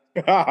have.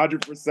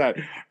 100%.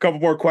 A couple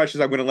more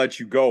questions. I'm going to let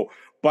you go.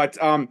 But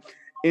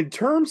in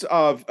terms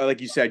of, like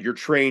you said, you're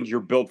trained, you're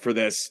built for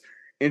this.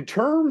 In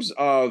terms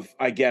of,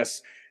 I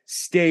guess,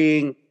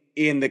 staying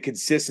in the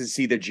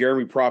consistency that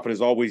Jeremy Prophet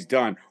has always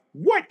done,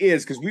 what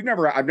is, because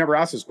I've never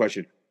asked this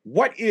question,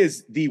 what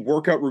is the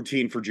workout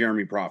routine for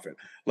Jeremy Prophet?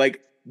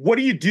 Like, what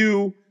do you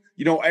do?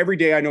 Every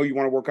day I know you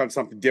want to work on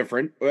something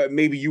different.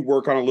 Maybe you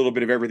work on a little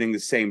bit of everything the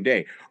same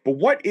day. But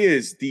what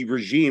is the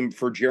regime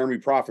for Jeremy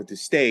Prophet to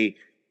stay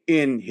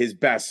in his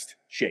best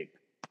shape?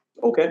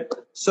 Okay.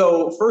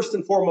 So first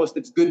and foremost,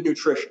 it's good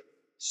nutrition.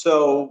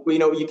 So,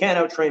 you can't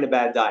out-train a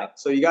bad diet.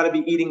 So you got to be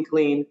eating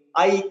clean.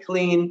 I eat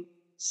clean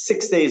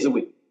 6 days a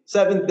week.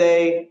 Seventh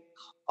day,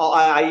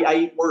 I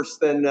eat worse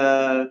than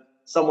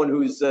someone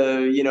who's,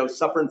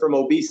 suffering from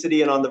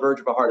obesity and on the verge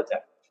of a heart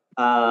attack.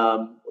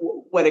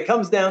 When it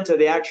comes down to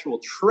the actual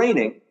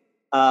training,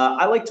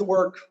 I like to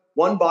work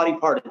one body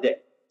part a day.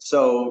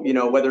 So,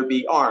 whether it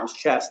be arms,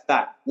 chest,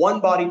 back, one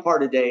body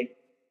part a day,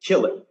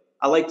 kill it.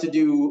 I like to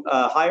do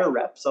higher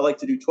reps. I like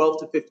to do 12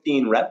 to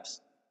 15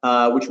 reps,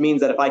 which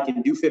means that if I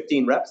can do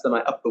 15 reps, then I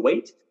up the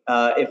weight.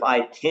 If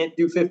I can't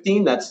do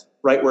 15, that's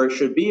right where it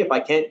should be. If I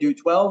can't do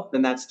 12,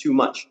 then that's too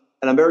much.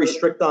 And I'm very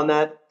strict on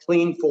that,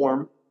 clean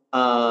form,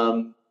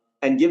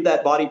 and give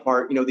that body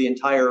part, the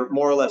entire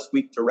more or less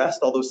week to rest,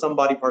 although some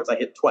body parts I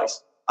hit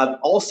twice. I've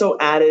also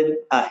added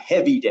a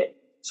heavy day.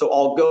 So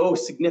I'll go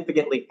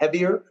significantly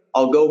heavier.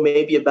 I'll go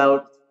maybe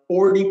about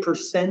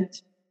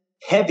 40%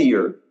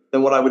 heavier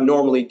than what I would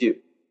normally do.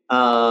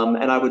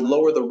 And I would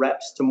lower the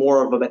reps to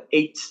more of about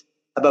eight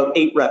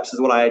reps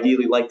is what I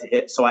ideally like to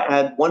hit. So I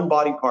add one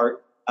body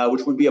part,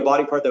 which would be a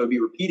body part that would be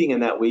repeating in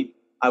that week.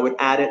 I would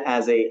add it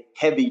as a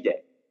heavy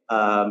day.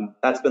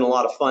 That's been a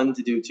lot of fun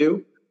to do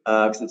too,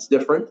 because it's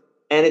different.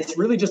 And it's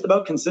really just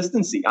about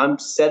consistency. I'm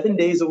 7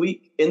 days a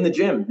week in the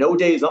gym, no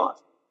days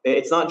off.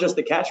 It's not just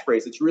a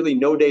catchphrase. It's really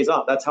no days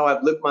off. That's how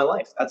I've lived my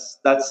life.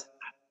 That's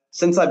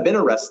since I've been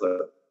a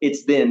wrestler.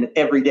 It's been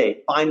every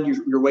day. Find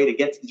your way to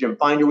get to the gym.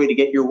 Find your way to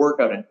get your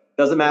workout in.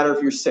 Doesn't matter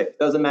if you're sick.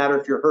 Doesn't matter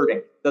if you're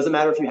hurting. Doesn't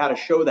matter if you had a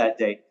show that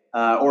day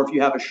or if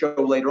you have a show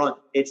later on.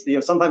 It's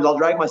sometimes I'll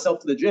drag myself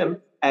to the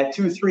gym at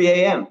 2, 3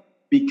 a.m.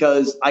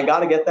 because I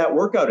got to get that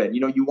workout in.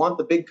 You want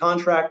the big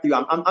contract.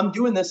 I'm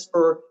doing this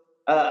for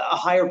a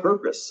higher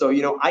purpose. So,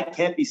 I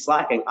can't be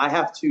slacking. I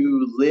have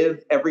to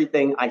live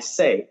everything I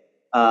say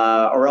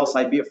or else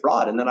I'd be a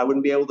fraud and then I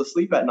wouldn't be able to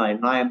sleep at night.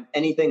 And I am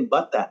anything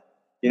but that.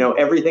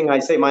 Everything I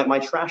say, my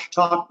trash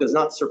talk does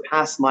not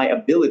surpass my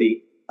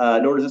ability,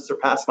 nor does it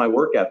surpass my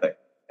work ethic.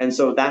 And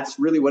so that's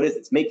really what it is.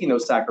 It's making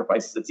those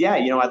sacrifices. It's,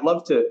 I'd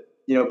love to,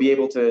 be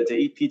able to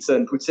eat pizza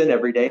and poutine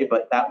every day,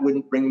 but that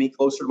wouldn't bring me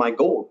closer to my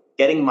goal.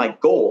 Getting my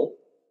goal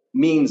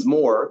means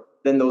more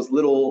than those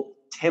little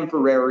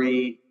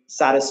temporary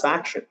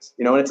satisfactions,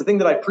 and it's a thing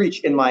that I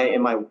preach in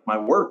my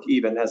work,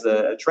 even as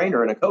a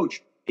trainer and a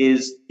coach,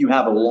 is you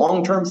have a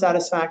long-term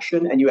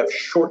satisfaction and you have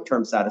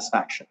short-term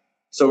satisfaction.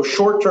 So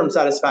short-term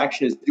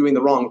satisfaction is doing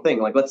the wrong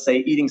thing. Like, let's say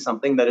eating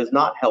something that is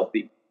not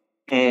healthy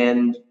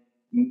and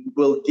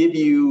will give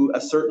you a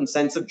certain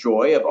sense of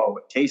joy of,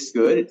 it tastes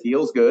good, it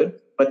feels good.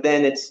 But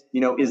then it's,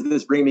 is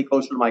this bringing me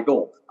closer to my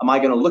goal? Am I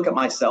going to look at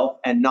myself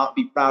and not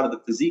be proud of the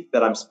physique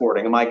that I'm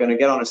sporting? Am I going to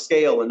get on a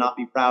scale and not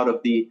be proud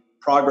of the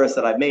progress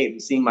that I've made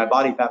and seeing my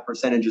body fat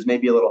percentages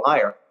maybe a little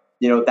higher?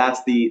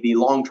 That's the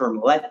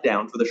long-term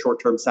letdown for the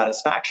short-term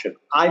satisfaction.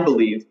 I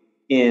believe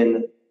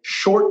in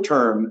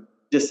short-term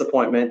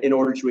disappointment in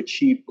order to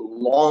achieve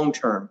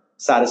long-term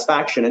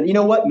satisfaction. And you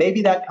know what?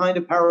 Maybe that kind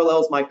of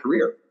parallels my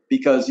career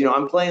because,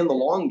 I'm playing the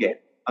long game.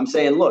 I'm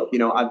saying, look,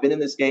 I've been in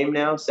this game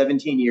now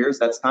 17 years.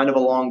 That's kind of a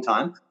long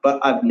time, but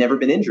I've never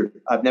been injured.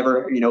 I've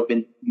never,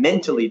 been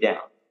mentally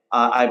down.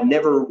 I've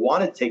never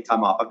wanted to take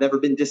time off. I've never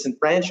been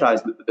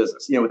disenfranchised with the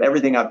business. With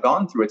everything I've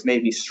gone through, it's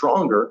made me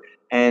stronger.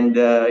 And,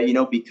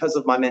 because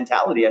of my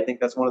mentality, I think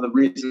that's one of the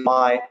reasons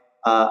why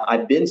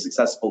I've been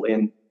successful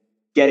in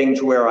getting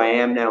to where I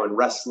am now in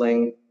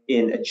wrestling,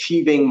 in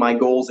achieving my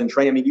goals in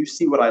training. I mean, you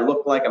see what I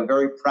look like. I'm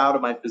very proud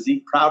of my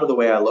physique, proud of the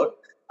way I look.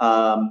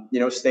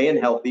 Staying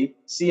healthy,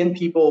 seeing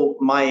people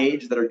my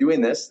age that are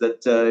doing this,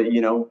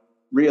 that,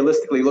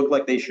 realistically look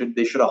like they should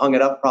have hung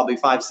it up probably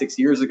 5-6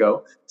 years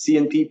ago.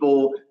 Seeing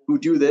people who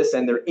do this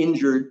and they're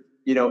injured,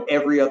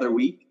 every other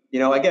week.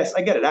 I guess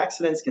I get it.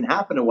 Accidents can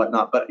happen and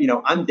whatnot, but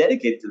I'm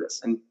dedicated to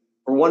this. And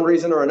for one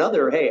reason or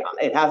another, hey,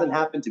 it hasn't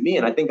happened to me.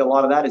 And I think a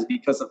lot of that is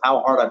because of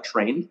how hard I've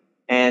trained.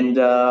 And,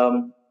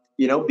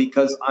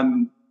 because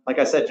I'm, like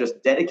I said,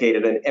 just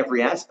dedicated in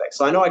every aspect.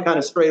 So I know I kind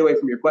of strayed away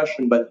from your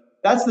question, but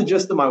that's the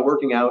gist of my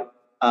working out.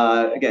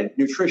 Again,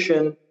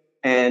 nutrition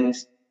and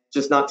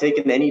just not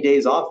taking any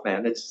days off,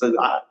 man. It's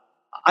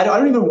I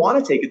don't even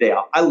want to take a day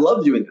off. I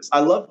love doing this.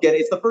 I love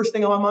it's the first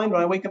thing on my mind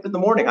when I wake up in the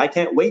morning. I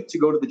can't wait to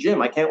go to the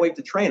gym. I can't wait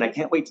to train. I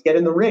can't wait to get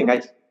in the ring.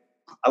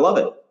 I love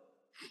it.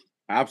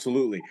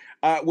 Absolutely.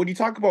 When you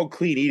talk about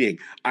clean eating,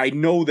 I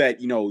know that,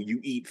 you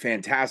eat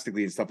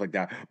fantastically and stuff like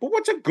that, but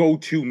what's a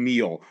go-to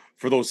meal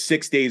for those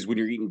 6 days when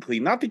you're eating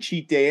clean? Not the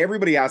cheat day.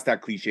 Everybody asks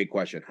that cliche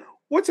question.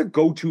 What's a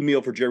go-to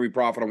meal for Jeremy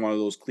Prophet on one of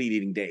those clean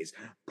eating days?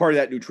 Part of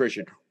that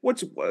nutrition.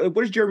 What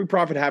does Jeremy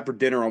Prophet have for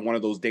dinner on one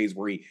of those days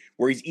where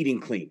he's eating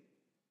clean?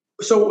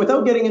 So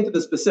without getting into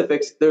the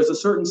specifics, there's a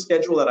certain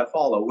schedule that I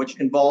follow, which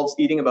involves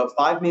eating about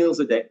 5 meals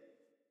a day.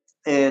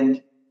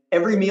 And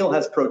every meal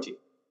has protein.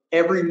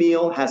 Every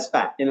meal has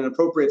fat in an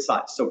appropriate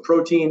size. So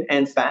protein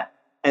and fat.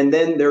 And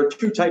then there are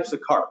 2 types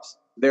of carbs.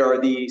 There are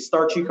the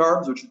starchy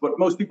carbs, which is what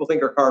most people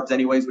think are carbs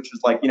anyways, which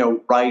is like,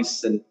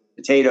 rice and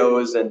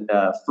potatoes and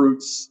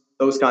fruits,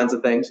 those kinds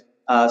of things.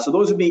 So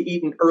those would be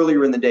eaten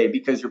earlier in the day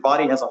because your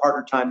body has a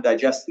harder time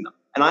digesting them.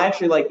 And I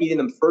actually like eating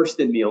them first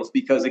in meals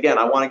because, again,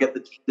 I want to get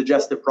the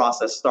digestive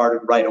process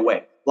started right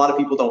away. A lot of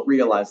people don't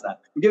realize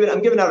that. I'm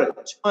giving out a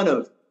ton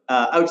of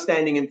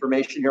outstanding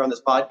information here on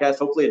this podcast.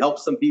 Hopefully it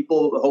helps some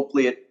people.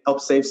 Hopefully it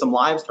helps save some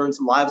lives, turn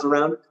some lives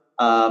around.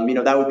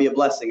 That would be a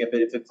blessing if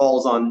it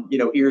falls on,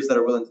 ears that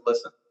are willing to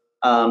listen.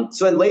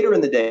 So then later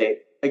in the day,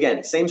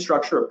 again, same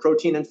structure of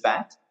protein and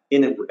fat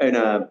in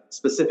a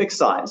specific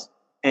size.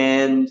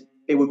 And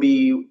it would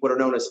be what are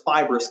known as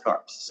fibrous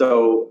carbs.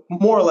 So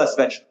more or less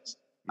vegetables.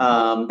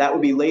 That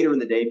would be later in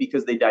the day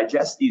because they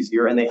digest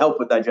easier and they help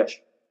with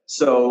digestion.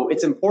 So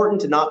it's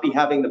important to not be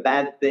having the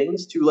bad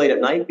things too late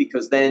at night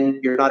because then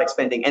you're not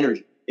expending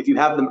energy. If you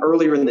have them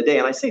earlier in the day,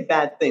 and I say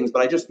bad things,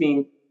 but I just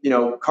mean,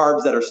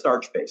 carbs that are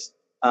starch based.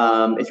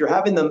 If you're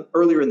having them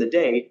earlier in the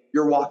day,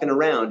 you're walking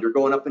around, you're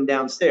going up and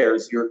down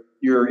stairs,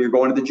 you're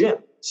going to the gym.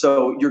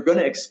 So you're going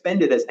to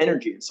expend it as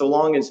energy. So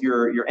long as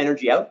your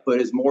energy output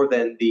is more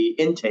than the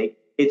intake,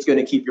 it's going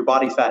to keep your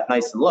body fat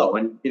nice and low.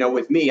 And,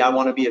 with me, I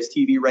want to be as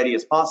TV ready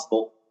as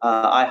possible.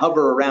 I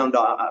hover around,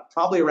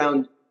 probably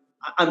around,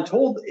 I'm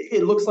told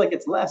it looks like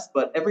it's less,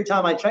 but every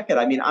time I check it,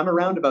 I'm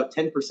around about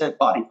 10%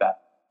 body fat.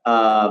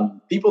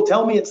 People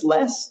tell me it's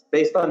less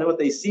based on what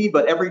they see,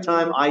 but every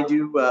time I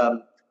do,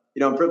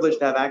 I'm privileged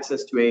to have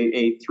access to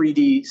a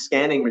 3D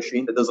scanning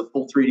machine that does a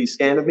full 3D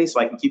scan of me so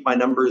I can keep my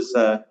numbers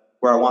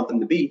where I want them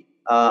to be.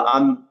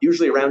 I'm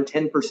usually around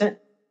 10%.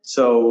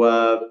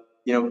 So,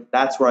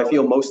 that's where I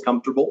feel most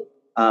comfortable.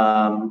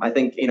 I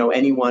think,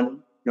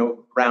 anyone,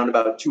 around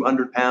about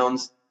 200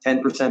 pounds,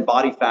 10%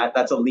 body fat,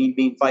 that's a lean,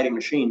 mean fighting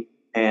machine.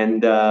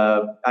 And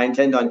I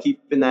intend on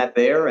keeping that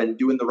there and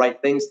doing the right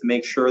things to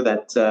make sure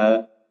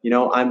that,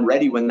 I'm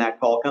ready when that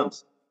call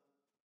comes.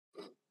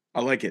 I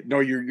like it. No,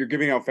 you're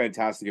giving out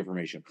fantastic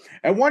information.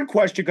 And one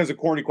question, because a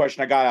corny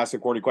question, I got to ask a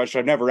corny question.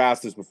 I've never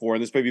asked this before,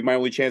 and this may be my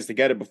only chance to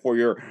get it before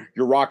your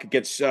rocket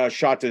gets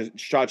shot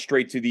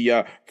straight to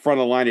the front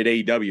of the line at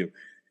AEW.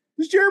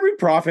 Does Jeremy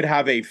Prophet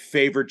have a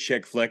favorite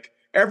chick flick?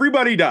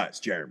 Everybody does,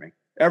 Jeremy.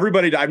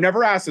 Everybody does. I've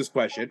never asked this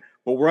question,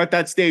 but we're at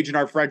that stage in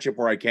our friendship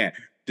where I can.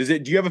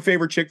 Do you have a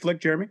favorite chick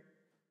flick, Jeremy?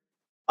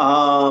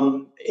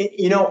 I'm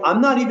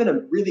not even a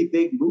really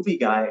big movie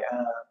guy.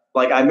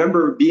 I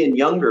remember being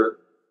younger,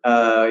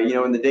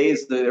 in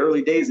the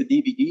early days of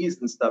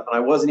DVDs and stuff, and I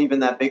wasn't even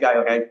that big.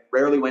 I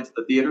rarely went to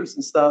the theaters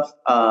and stuff.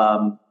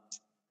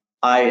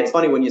 It's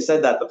funny when you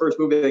said that. The first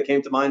movie that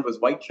came to mind was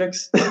White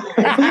Chicks. It's a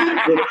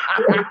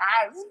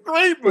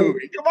great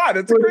movie. Come on,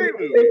 it's a great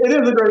movie.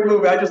 It is a great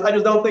movie. I just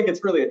don't think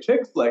it's really a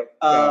chick flick.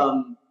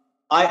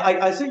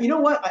 I said, you know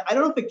what? I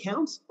don't know if it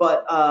counts,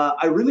 but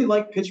I really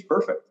like Pitch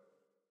Perfect.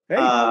 Hey,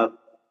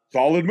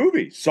 solid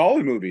movie.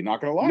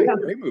 Not gonna lie,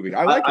 great movie.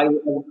 I like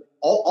it.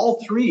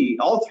 All three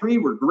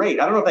were great.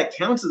 I don't know if that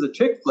counts as a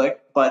chick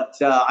flick, but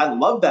I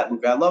love that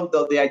movie. I love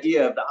the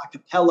idea of the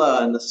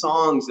acapella and the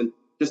songs and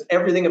just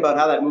everything about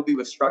how that movie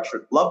was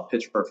structured. Love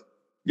Pitch Perfect.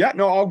 Yeah,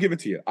 no, I'll give it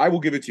to you. I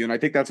will give it to you. And I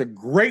think that's a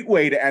great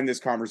way to end this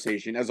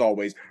conversation, as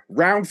always.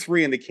 Round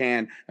 3 in the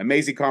can.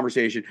 Amazing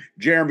conversation.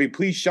 Jeremy,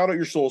 please shout out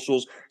your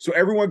socials so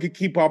everyone can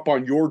keep up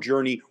on your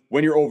journey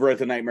when you're over at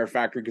the Nightmare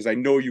Factory, because I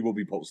know you will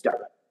be posting.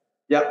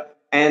 Yep.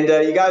 And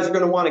you guys are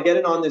going to want to get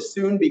in on this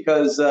soon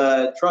because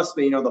trust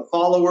me, the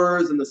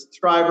followers and the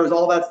subscribers,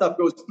 all that stuff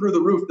goes through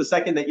the roof the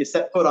second that you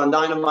set foot on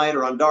Dynamite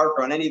or on Dark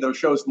or on any of those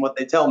shows from what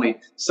they tell me.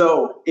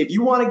 So if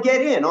you want to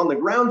get in on the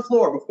ground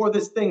floor before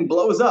this thing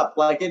blows up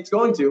like it's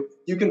going to,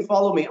 you can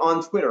follow me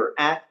on Twitter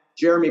at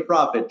Jeremy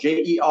Prophet,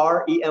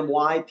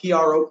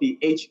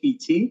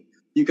 JeremyProphet.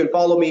 You can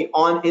follow me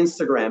on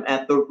Instagram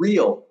at The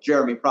Real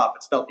Jeremy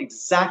Prophet, spelled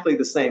exactly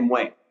the same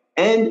way.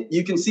 And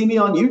you can see me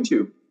on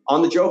YouTube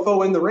on the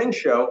Jofo in the Ring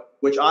show,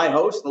 which I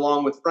host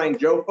along with Frank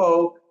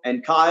Jofo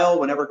and Kyle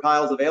whenever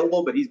Kyle's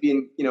available. But he's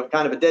been,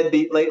 kind of a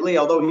deadbeat lately,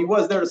 although he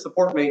was there to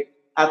support me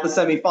at the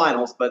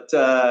semifinals, but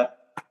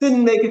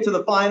didn't make it to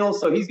the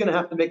finals. So he's going to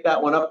have to make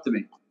that one up to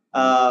me.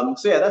 So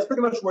yeah, that's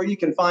pretty much where you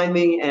can find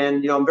me.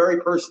 And, I'm very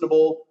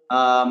personable.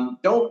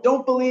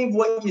 Don't believe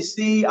what you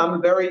see. I'm a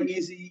very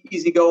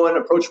easygoing,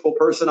 approachable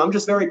person. I'm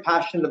just very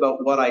passionate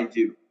about what I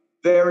do.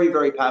 Very,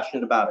 very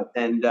passionate about it.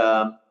 And,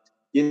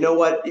 you know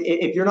what?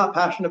 If you're not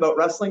passionate about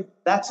wrestling,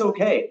 that's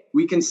okay.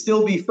 We can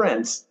still be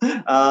friends.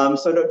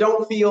 So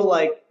don't feel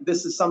like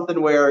this is something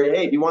where,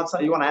 hey, you want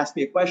to ask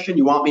me a question,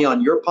 you want me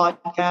on your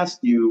podcast,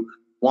 you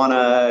want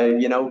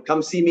to,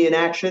 come see me in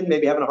action,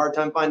 maybe having a hard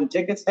time finding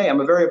tickets. Hey, I'm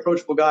a very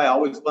approachable guy.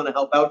 Always willing to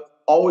help out,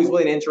 always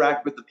willing to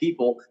interact with the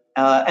people.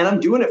 And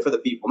I'm doing it for the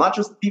people, not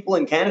just the people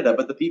in Canada,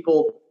 but the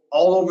people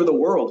all over the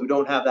world who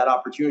don't have that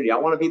opportunity. I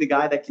want to be the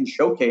guy that can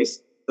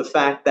showcase the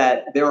fact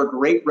that there are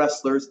great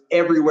wrestlers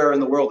everywhere in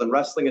the world. And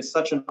wrestling is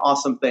such an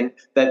awesome thing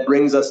that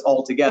brings us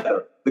all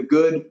together. The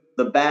good,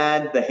 the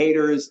bad, the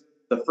haters,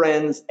 the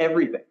friends,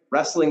 everything.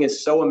 Wrestling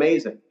is so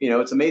amazing.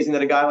 It's amazing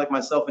that a guy like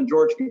myself and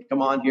George can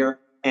come on here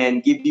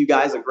and give you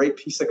guys a great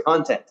piece of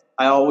content.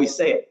 I always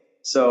say it.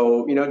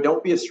 So,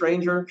 don't be a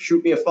stranger.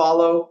 Shoot me a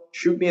follow,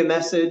 shoot me a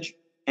message.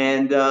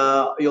 And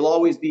you'll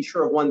always be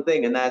sure of one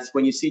thing. And that's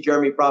when you see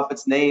Jeremy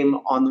Prophet's name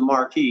on the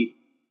marquee,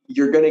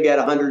 you're going to get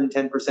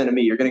 110% of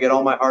me. You're going to get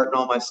all my heart and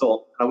all my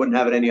soul. I wouldn't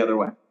have it any other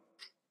way.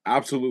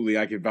 Absolutely.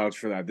 I can vouch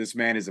for that. This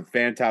man is a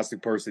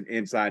fantastic person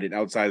inside and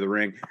outside the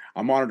ring.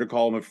 I'm honored to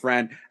call him a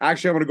friend.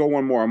 Actually, I'm going to go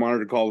one more. I'm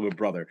honored to call him a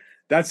brother.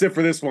 That's it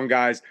for this one,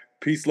 guys.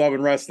 Peace, love,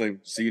 and wrestling.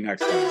 See you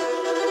next time.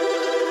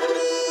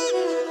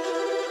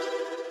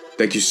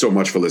 Thank you so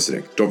much for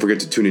listening. Don't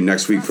forget to tune in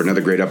next week for another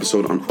great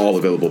episode on all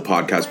available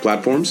podcast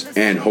platforms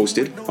and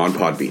hosted on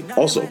Podbean.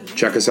 Also,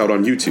 check us out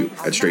on YouTube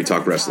at Straight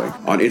Talk Wrestling,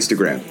 on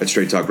Instagram at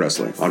Straight Talk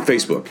Wrestling, on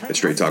Facebook at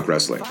Straight Talk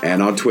Wrestling,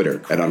 and on Twitter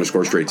at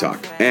 _Straight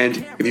Talk.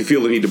 And if you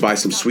feel the need to buy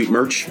some sweet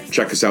merch,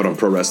 check us out on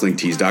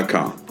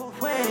ProWrestlingTees.com.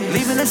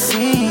 Leaving the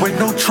scene with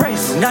no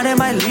trace, not in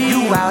my league.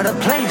 You out of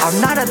place.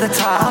 I'm not at the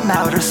top, I'm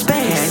outer space.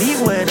 Can't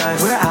eat with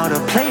us, we're out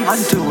of place.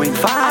 I'm doing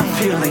fine, I'm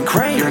feeling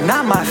great. You're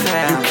not my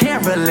fan, you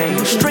can't relate.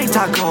 Straight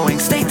talk going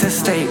state to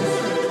state.